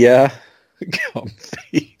 Yeah. Come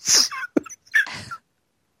face.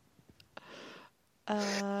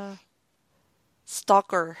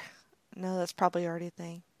 Stalker. No, that's probably already a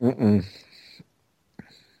thing.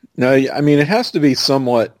 No, I mean, it has to be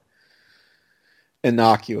somewhat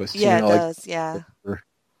innocuous. Yeah, it does. Yeah.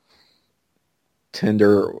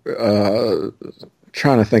 Tinder.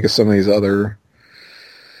 Trying to think of some of these other.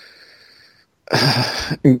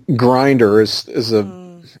 Grinder is a.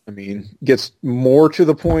 I mean, gets more to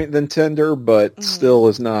the point than Tinder, but still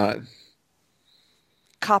is not.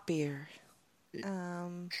 Copier.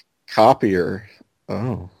 Copier.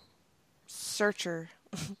 Oh. Searcher.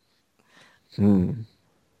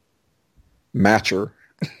 Matcher.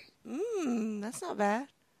 That's not bad.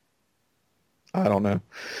 I don't know.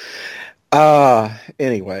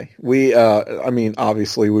 Anyway, I mean,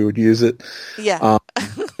 obviously we would use it. Yeah.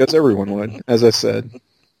 Because everyone would, as I said.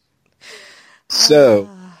 So,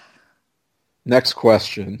 next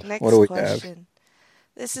question. What do we have?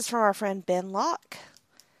 This is from our friend Ben Locke.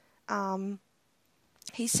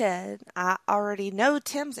 He said, I already know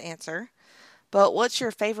Tim's answer, but what's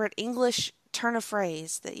your favorite English turn of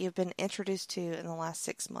phrase that you've been introduced to in the last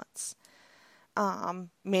 6 months?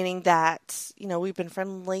 Meaning that, we've been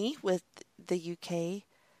friendly with the UK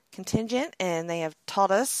contingent and they have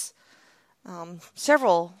taught us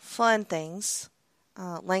several fun things,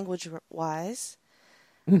 language-wise.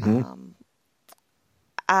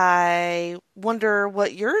 I wonder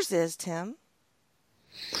what yours is, Tim.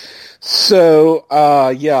 So,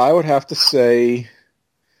 I would have to say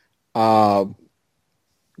calling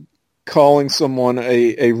someone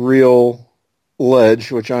a real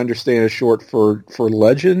ledge, which I understand is short for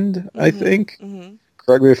legend, I think.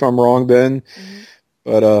 Correct me if I'm wrong, Ben.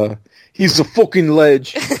 But he's a fucking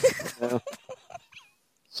ledge.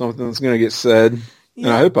 Something that's going to get said. Yeah.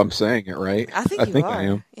 And I hope I'm saying it right. I think I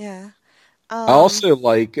am. Yeah. I also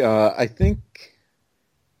like, I think,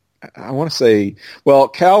 I want to say, well,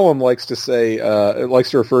 Callum likes to say,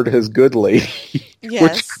 likes to refer to his good lady,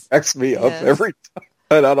 which cracks me up every time,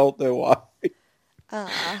 and I don't know why.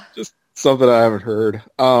 Just something I haven't heard.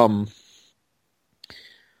 On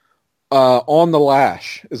the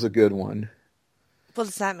lash is a good one. What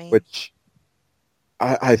does that mean? Which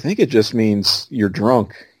I think it just means you're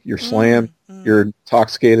drunk, you're slammed, you're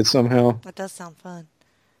intoxicated somehow. That does sound fun.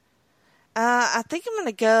 I think I'm going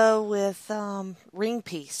to go with ring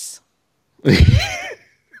piece.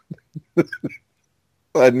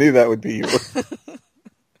 I knew that would be yours.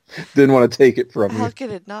 Didn't want to take it from you. How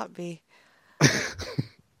could it not be?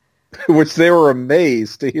 which they were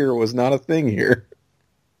amazed to hear was not a thing here.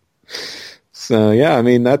 So yeah, I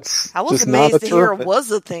mean that's I was just not amazed a to hear term. it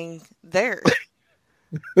was a thing there.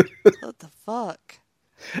 What the fuck?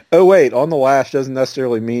 Oh wait, on the lash doesn't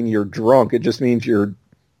necessarily mean you're drunk. It just means you're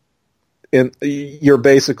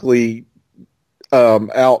basically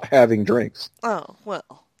out having drinks. Oh,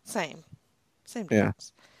 well, same Yeah.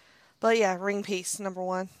 difference. But yeah, ring piece number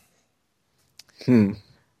 1.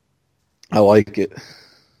 I like it.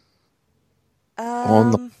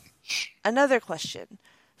 On the Another question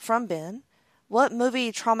from Ben. What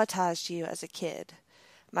movie traumatized you as a kid?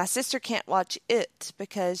 My sister can't watch it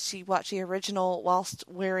because she watched the original whilst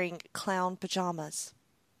wearing clown pajamas.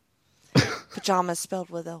 Pajamas spelled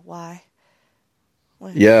with a Y.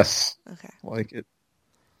 What? Yes. Okay. I like it.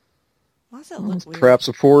 Why does that look weird? Perhaps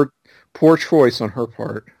a poor choice on her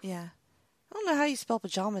part. Yeah. I don't know how you spell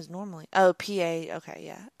pajamas normally. Oh, P-A. Okay,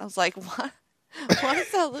 yeah. I was like, what? Why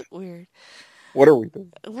does that look weird? What are we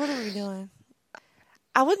doing? What are we doing?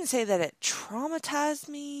 I wouldn't say that it traumatized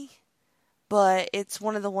me, but it's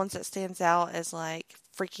one of the ones that stands out as like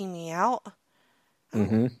freaking me out. I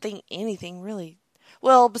don't think anything really.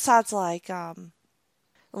 Well, besides like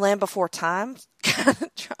Land Before Time kind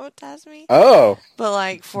of traumatized me. Oh, but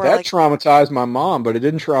like for that like traumatized my mom, but it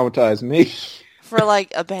didn't traumatize me. for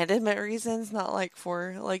like abandonment reasons, not like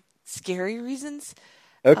for like scary reasons.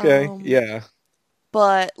 Okay, yeah.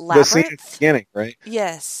 But The scene at the Labyrinth, beginning, right?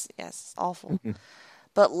 yes, awful.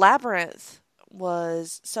 But Labyrinth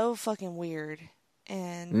was so fucking weird,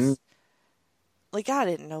 and like I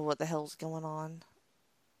didn't know what the hell's going on.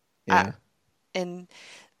 Yeah. And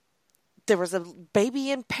there was a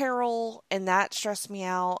baby in peril, and that stressed me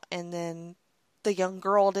out. And then the young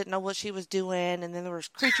girl didn't know what she was doing, and then there was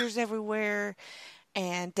creatures everywhere.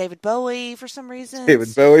 And David Bowie, for some reason.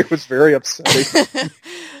 David Bowie was very upsetting.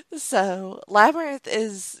 So, Labyrinth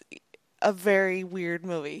is a very weird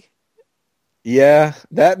movie. Yeah,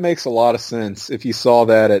 that makes a lot of sense. If you saw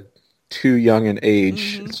that at too young an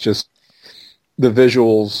age, it's just the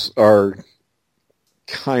visuals are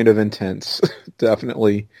kind of intense,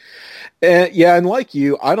 definitely. And yeah, and like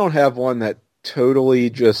you, I don't have one that totally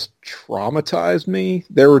just traumatized me.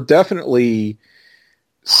 There were definitely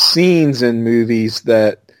scenes in movies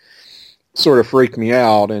that sort of freaked me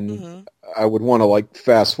out, and I would want to like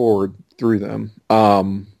fast forward through them.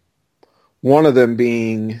 One of them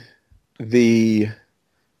being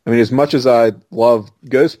as much as I love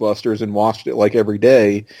Ghostbusters and watched it like every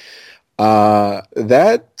day,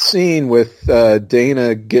 that scene with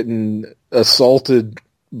Dana getting assaulted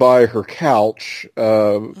by her couch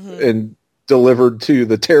and delivered to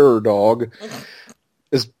the terror dog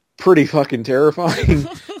is pretty fucking terrifying.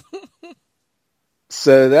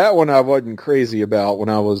 So that one I wasn't crazy about when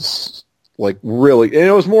I was like really, and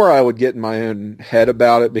it was more I would get in my own head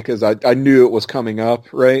about it because I knew it was coming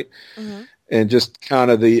up, right? And just kind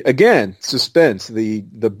of again, suspense, the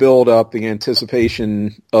build up, the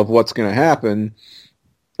anticipation of what's going to happen.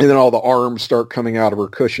 And then all the arms start coming out of her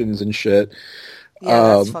cushions and shit.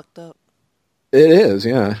 Yeah, that's fucked up. It is,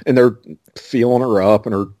 yeah. And they're feeling her up,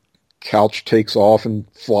 and her couch takes off and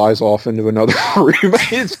flies off into another room.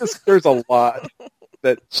 It's just, there's a lot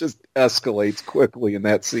that just escalates quickly in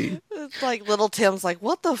that scene. It's like little Tim's like,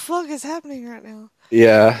 what the fuck is happening right now?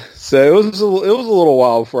 Yeah, so it was a little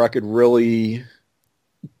while before I could really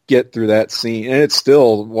get through that scene, and it's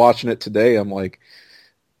still, watching it today, I'm like,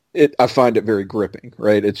 I find it very gripping,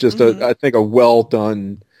 right? It's just I think a well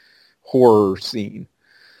done horror scene.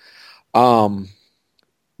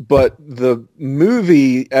 But the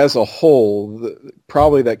movie as a whole,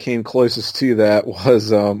 probably that came closest to that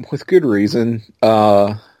was, with good reason,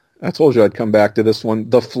 I told you I'd come back to this one,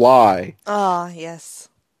 The Fly. Ah, yes.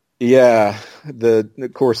 Yeah,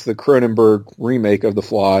 of course the Cronenberg remake of The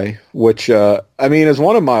Fly, which is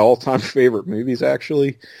one of my all-time favorite movies.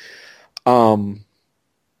 Actually, I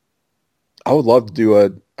would love to do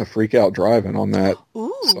a freak out drive-in on that.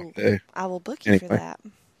 Ooh, someday. I will book you for that.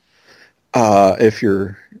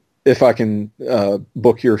 If I can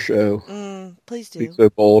book your show, please do. Be so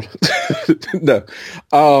bold. No,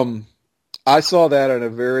 I saw that at a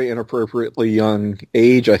very inappropriately young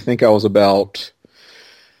age. I think I was about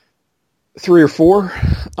 3 or 4.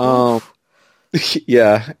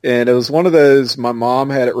 Yeah, and it was one of those, my mom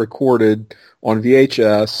had it recorded on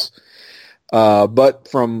VHS, but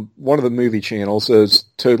from one of the movie channels, so it's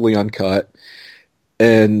totally uncut.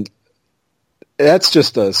 And that's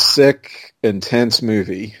just a sick, intense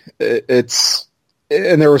movie.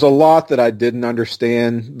 And there was a lot that I didn't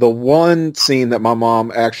understand. The one scene that my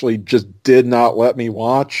mom actually just did not let me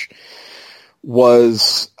watch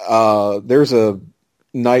was, there's a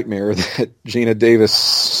nightmare that Gina Davis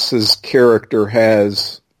Max's character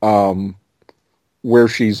has where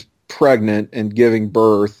she's pregnant and giving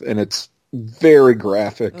birth, and it's very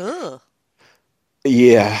graphic. Ugh.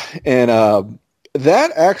 Yeah, and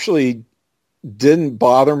that actually didn't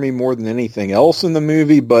bother me more than anything else in the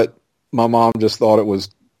movie, but my mom just thought it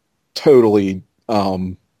was totally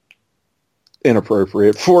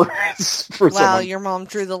inappropriate for Wow, someone. your mom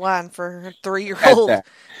drew the line for her 3-year-old.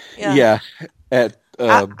 Yeah.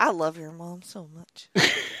 I love your mom so much.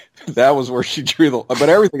 That was where she drew the... But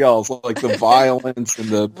everything else, like the violence and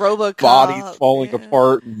the RoboCop, bodies falling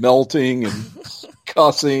apart and melting and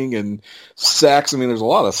cussing and sex. I mean, there's a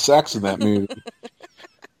lot of sex in that movie.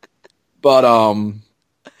 But,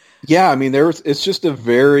 yeah, I mean, it's just a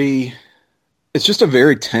very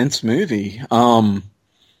tense movie. And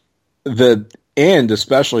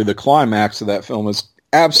especially the climax of that film is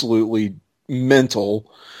absolutely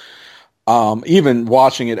mental. Even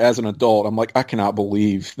watching it as an adult, I'm like, I cannot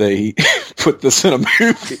believe they put this in a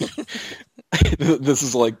movie. This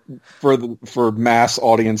is like for mass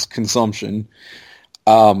audience consumption.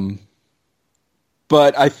 But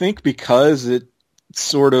I think because it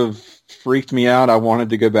sort of freaked me out, I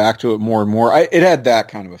wanted to go back to it more and more. It had that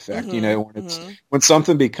kind of effect, when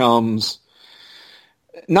something becomes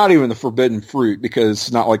not even the forbidden fruit, because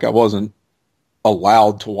it's not like I wasn't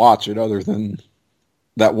allowed to watch it other than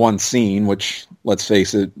that one scene, which, let's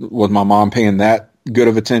face it, was my mom paying that good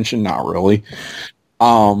of attention? Not really.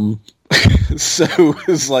 So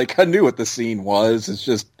it's like, I knew what the scene was. It's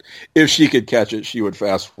just, if she could catch it, she would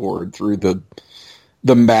fast forward through the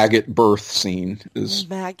maggot birth scene.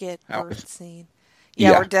 Scene.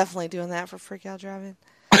 Yeah, we're definitely doing that for Freak Out Driving.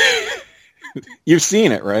 You've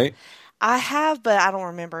seen it, right? I have, but I don't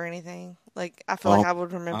remember anything. Like, I feel like I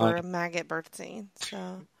would remember a maggot birth scene.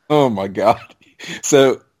 So. Oh my God.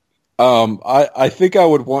 So, I think I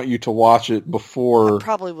would want you to watch it before. I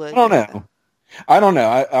probably would. I don't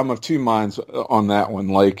know. I'm of two minds on that one.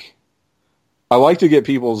 Like, I like to get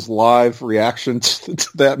people's live reactions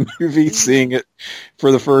to that movie, seeing it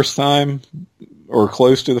for the first time or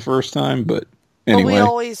close to the first time. But anyway, we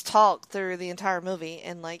always talk through the entire movie,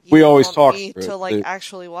 and like we always talk to like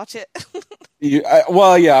actually watch it.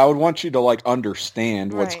 I would want you to like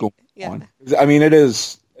understand what's going on. I mean, it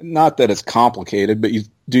is not that it's complicated, but you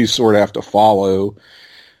do sort of have to follow.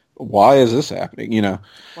 Why is this happening?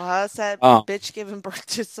 Why is that bitch giving birth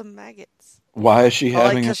to some maggots? Why is she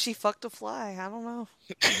having? Because she fucked a fly. I don't know.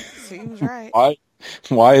 Seems right.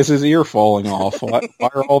 Why is his ear falling off? Why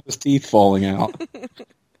are all his teeth falling out?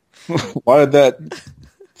 Why did that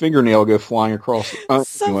fingernail go flying across? It's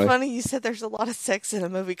so funny you said there's a lot of sex in a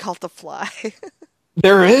movie called The Fly.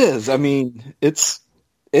 There is. I mean, it's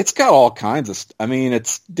got all kinds of... I mean,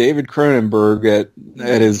 it's David Cronenberg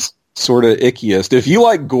at his sort of ickiest. If you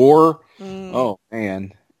like gore, oh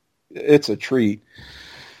man, it's a treat.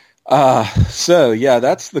 So yeah,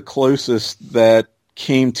 that's the closest that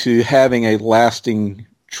came to having a lasting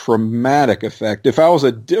traumatic effect. If I was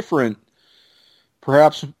a different,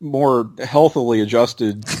 perhaps more healthily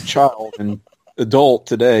adjusted child and adult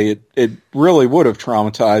today, it really would have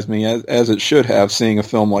traumatized me as it should have, seeing a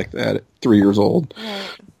film like that at 3 years old. Right.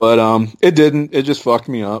 But it didn't. It just fucked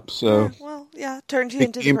me up. So turned you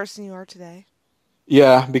into the person you are today.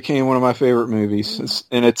 Yeah, became one of my favorite movies,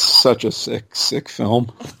 and it's such a sick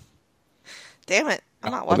film. Damn it! I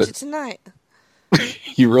might watch it tonight.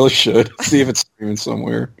 You really should see if it's streaming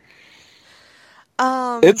somewhere.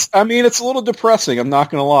 It's a little depressing. I'm not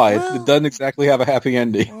gonna lie. It doesn't exactly have a happy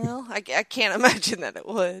ending. Well, I can't imagine that it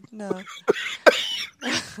would. No.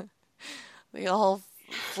 We all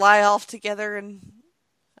fly off together and.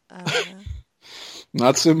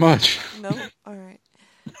 Not so much. No? All right.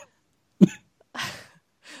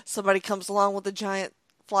 Somebody comes along with a giant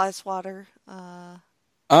fly swatter.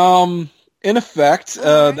 In effect,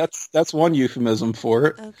 right. That's one euphemism for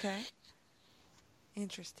it. Okay.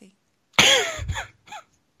 Interesting.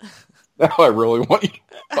 Now I really want you to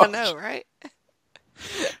watch. I know, right?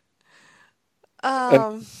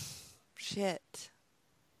 Shit.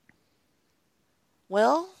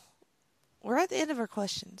 Well, we're at the end of our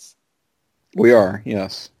questions. We are,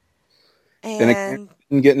 yes. And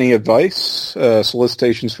didn't get any advice,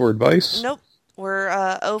 solicitations for advice? Nope.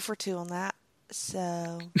 We're 0 for 2 on that.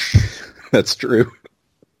 So that's true.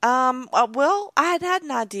 Well, I had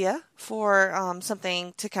an idea for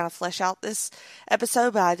something to kind of flesh out this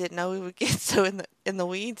episode, but I didn't know we would get so in the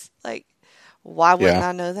weeds. Like, why wouldn't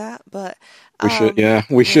I know that? But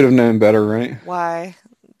we should have known better, right? Why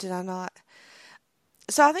did I not?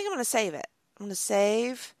 So I think I'm going to save it. I'm going to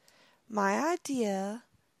save my idea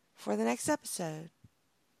for the next episode,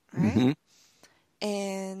 right? Mm-hmm.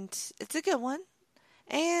 And it's a good one.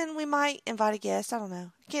 And we might invite a guest. I don't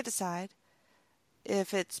know. I can't decide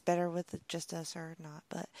if it's better with just us or not.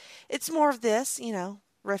 But it's more of this,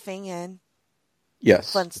 riffing and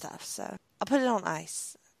Yes. fun stuff. So I'll put it on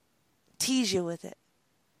ice. Tease you with it.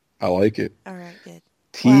 I like it. All right, good.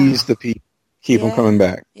 Tease the people. Keep them coming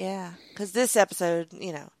back. Yeah, because this episode,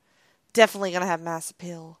 definitely going to have mass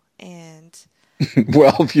appeal. And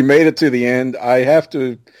well, if you made it to the end, I have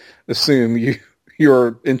to assume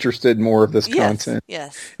you're interested in more of this content.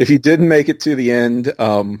 Yes. If you didn't make it to the end,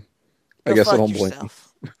 I guess I don't blame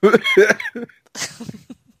you.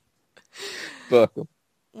 But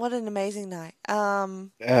what an amazing night.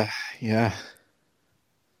 Yeah.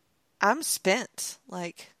 I'm spent.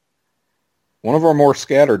 One of our more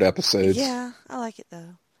scattered episodes. Yeah, I like it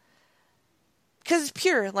though. Because it's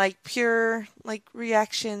pure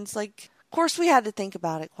reactions. Of course, we had to think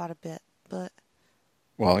about it quite a bit, but.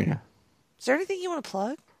 Well, yeah. Is there anything you want to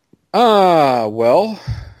plug? Well,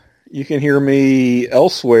 you can hear me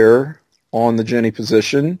elsewhere on the Jenny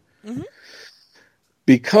position. Mm-hmm.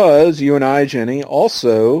 Because you and I, Jenny,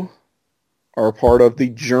 also are part of the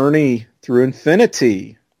Journey Through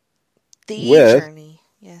Infinity. Journey,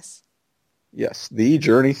 yes. Yes, the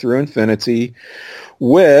Journey Through Infinity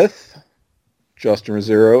with Justin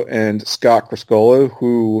Rozzero and Scott Criscolo,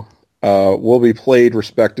 who will be played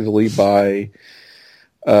respectively by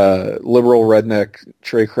liberal redneck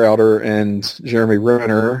Trey Crowder and Jeremy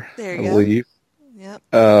Renner, I believe. Yep.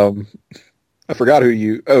 I forgot who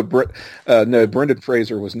you... no, Brendan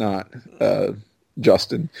Fraser was not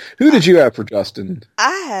Justin. Who did you have for Justin?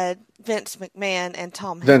 I had Vince McMahon and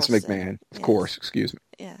Tom Vince Hiddleston. McMahon, of course. Excuse me.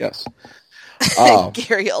 Yeah. Yes. And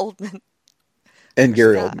Gary Oldman. And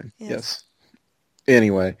Gary Oldman, yes.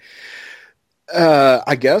 Anyway,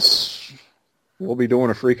 I guess we'll be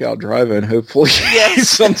doing a Freak Out Drive-In, hopefully,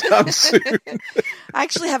 sometime soon. I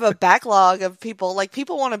actually have a backlog of people.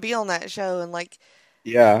 People want to be on that show, and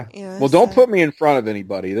yeah. Well, don't put me in front of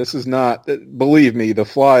anybody. This is not, believe me, The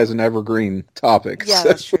Fly is an evergreen topic. Yeah,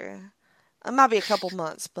 that's true. It might be a couple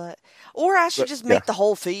months, or I should just make the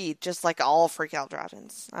whole feed just all Freak Out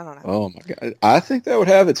Drive-Ins. I don't know. Oh my God. I think that would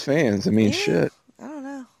have its fans. I mean, shit. I don't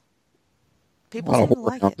know. People seem to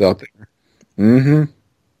like it. Out there. Mm-hmm.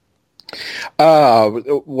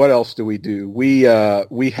 What else do? We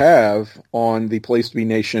have on the Place to Be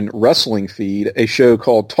Nation wrestling feed a show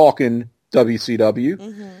called Talkin'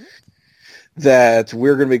 WCW that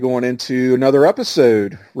we're going to be going into another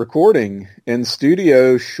episode recording in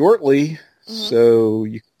studio shortly. So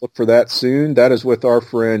you can look for that soon. That is with our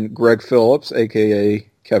friend Greg Phillips, a.k.a.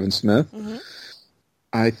 Kevin Smith.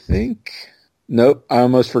 I think, nope, I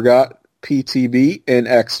almost forgot PTB and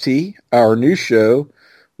XT, our new show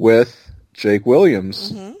with Jake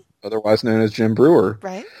Williams, otherwise known as Jim Brewer.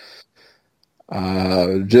 Right.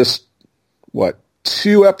 Just,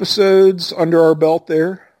 2 episodes under our belt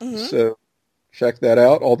there. So check that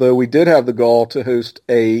out. Although we did have the gall to host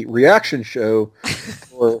a reaction show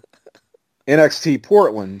for NXT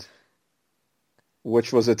Portland,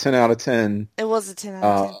 which was a 10 out of 10. It was a 10 out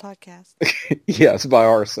of 10 podcast. Yes, by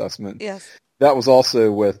our assessment. Yes. That was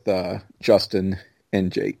also with Justin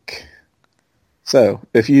and Jake. So,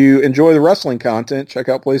 if you enjoy the wrestling content, check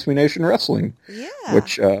out Place Me Nation Wrestling,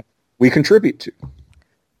 which we contribute to.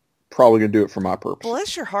 Probably going to do it for my purpose.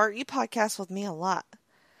 Bless your heart. You podcast with me a lot.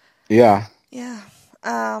 Yeah. Yeah.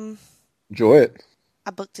 Enjoy it.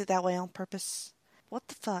 I booked it that way on purpose. What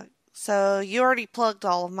the fuck? So, you already plugged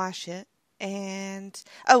all of my shit. And,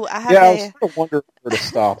 I have I was kind of wondering where to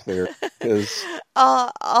stop there. Cause...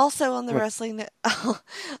 also on the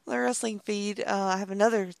wrestling feed, I have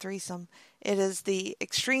another threesome. It is the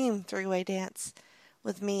Extreme Three-Way Dance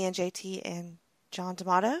with me and JT and John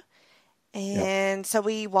D'Amato. And so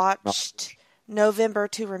we watched November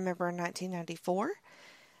to Remember in 1994.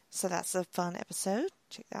 So that's a fun episode.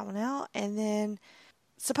 Check that one out. And then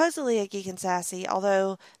supposedly a Geek and Sassy,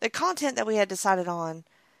 although the content that we had decided on,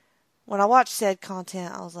 when I watched said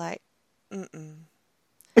content, I was like,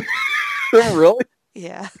 Really?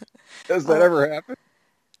 Yeah. Does that ever happen?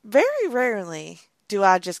 Very rarely do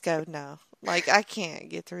I just go, no. I can't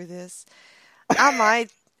get through this. I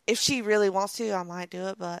might, if she really wants to, I might do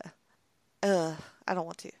it, but I don't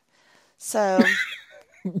want to. So,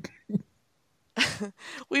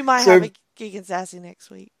 we might have a Geek and Sassy next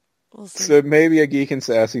week. We'll see. So maybe a Geek and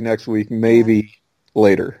Sassy next week, maybe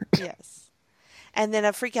later. Yes. And then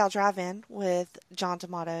a Freak Out Drive-In with John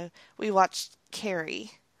D'Amato. We watched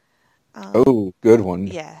Carrie. Good one.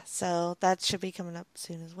 Yeah, so that should be coming up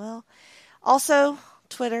soon as well. Also,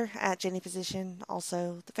 Twitter at Jenny Position.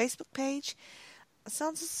 Also, the Facebook page.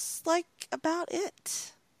 Sounds like about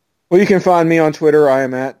it. Well, you can find me on Twitter. I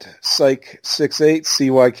am at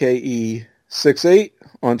Cyke68, CYKE68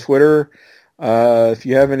 on Twitter. If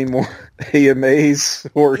you have any more AMAs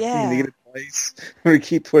or you need advice, I'm going to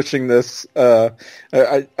keep pushing this. I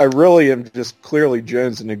really am just clearly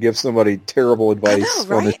jonesing to give somebody terrible advice. I know,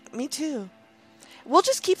 right? Me too. We'll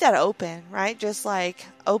just keep that open, right? Just like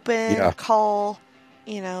open, call,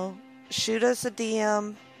 shoot us a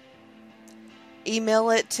DM, email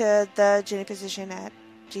it to the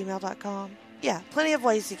jennyposition@gmail.com. Yeah, plenty of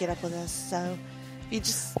ways to get up with us. So you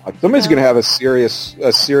just somebody's going to have a serious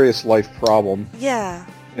life problem. Yeah,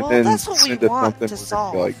 and well, that's what we want to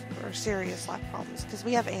solve for serious life problems because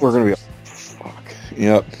we have answers. We're going to be like, fuck.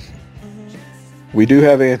 Yep. Mm-hmm. We do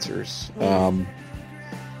have answers. Mm-hmm.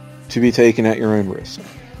 To be taken at your own risk.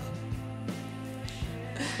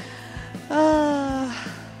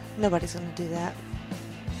 Nobody's going to do that.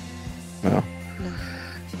 No.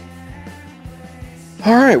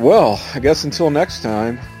 All right, well, I guess until next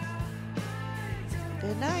time.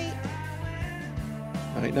 Good night.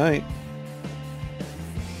 Night, night.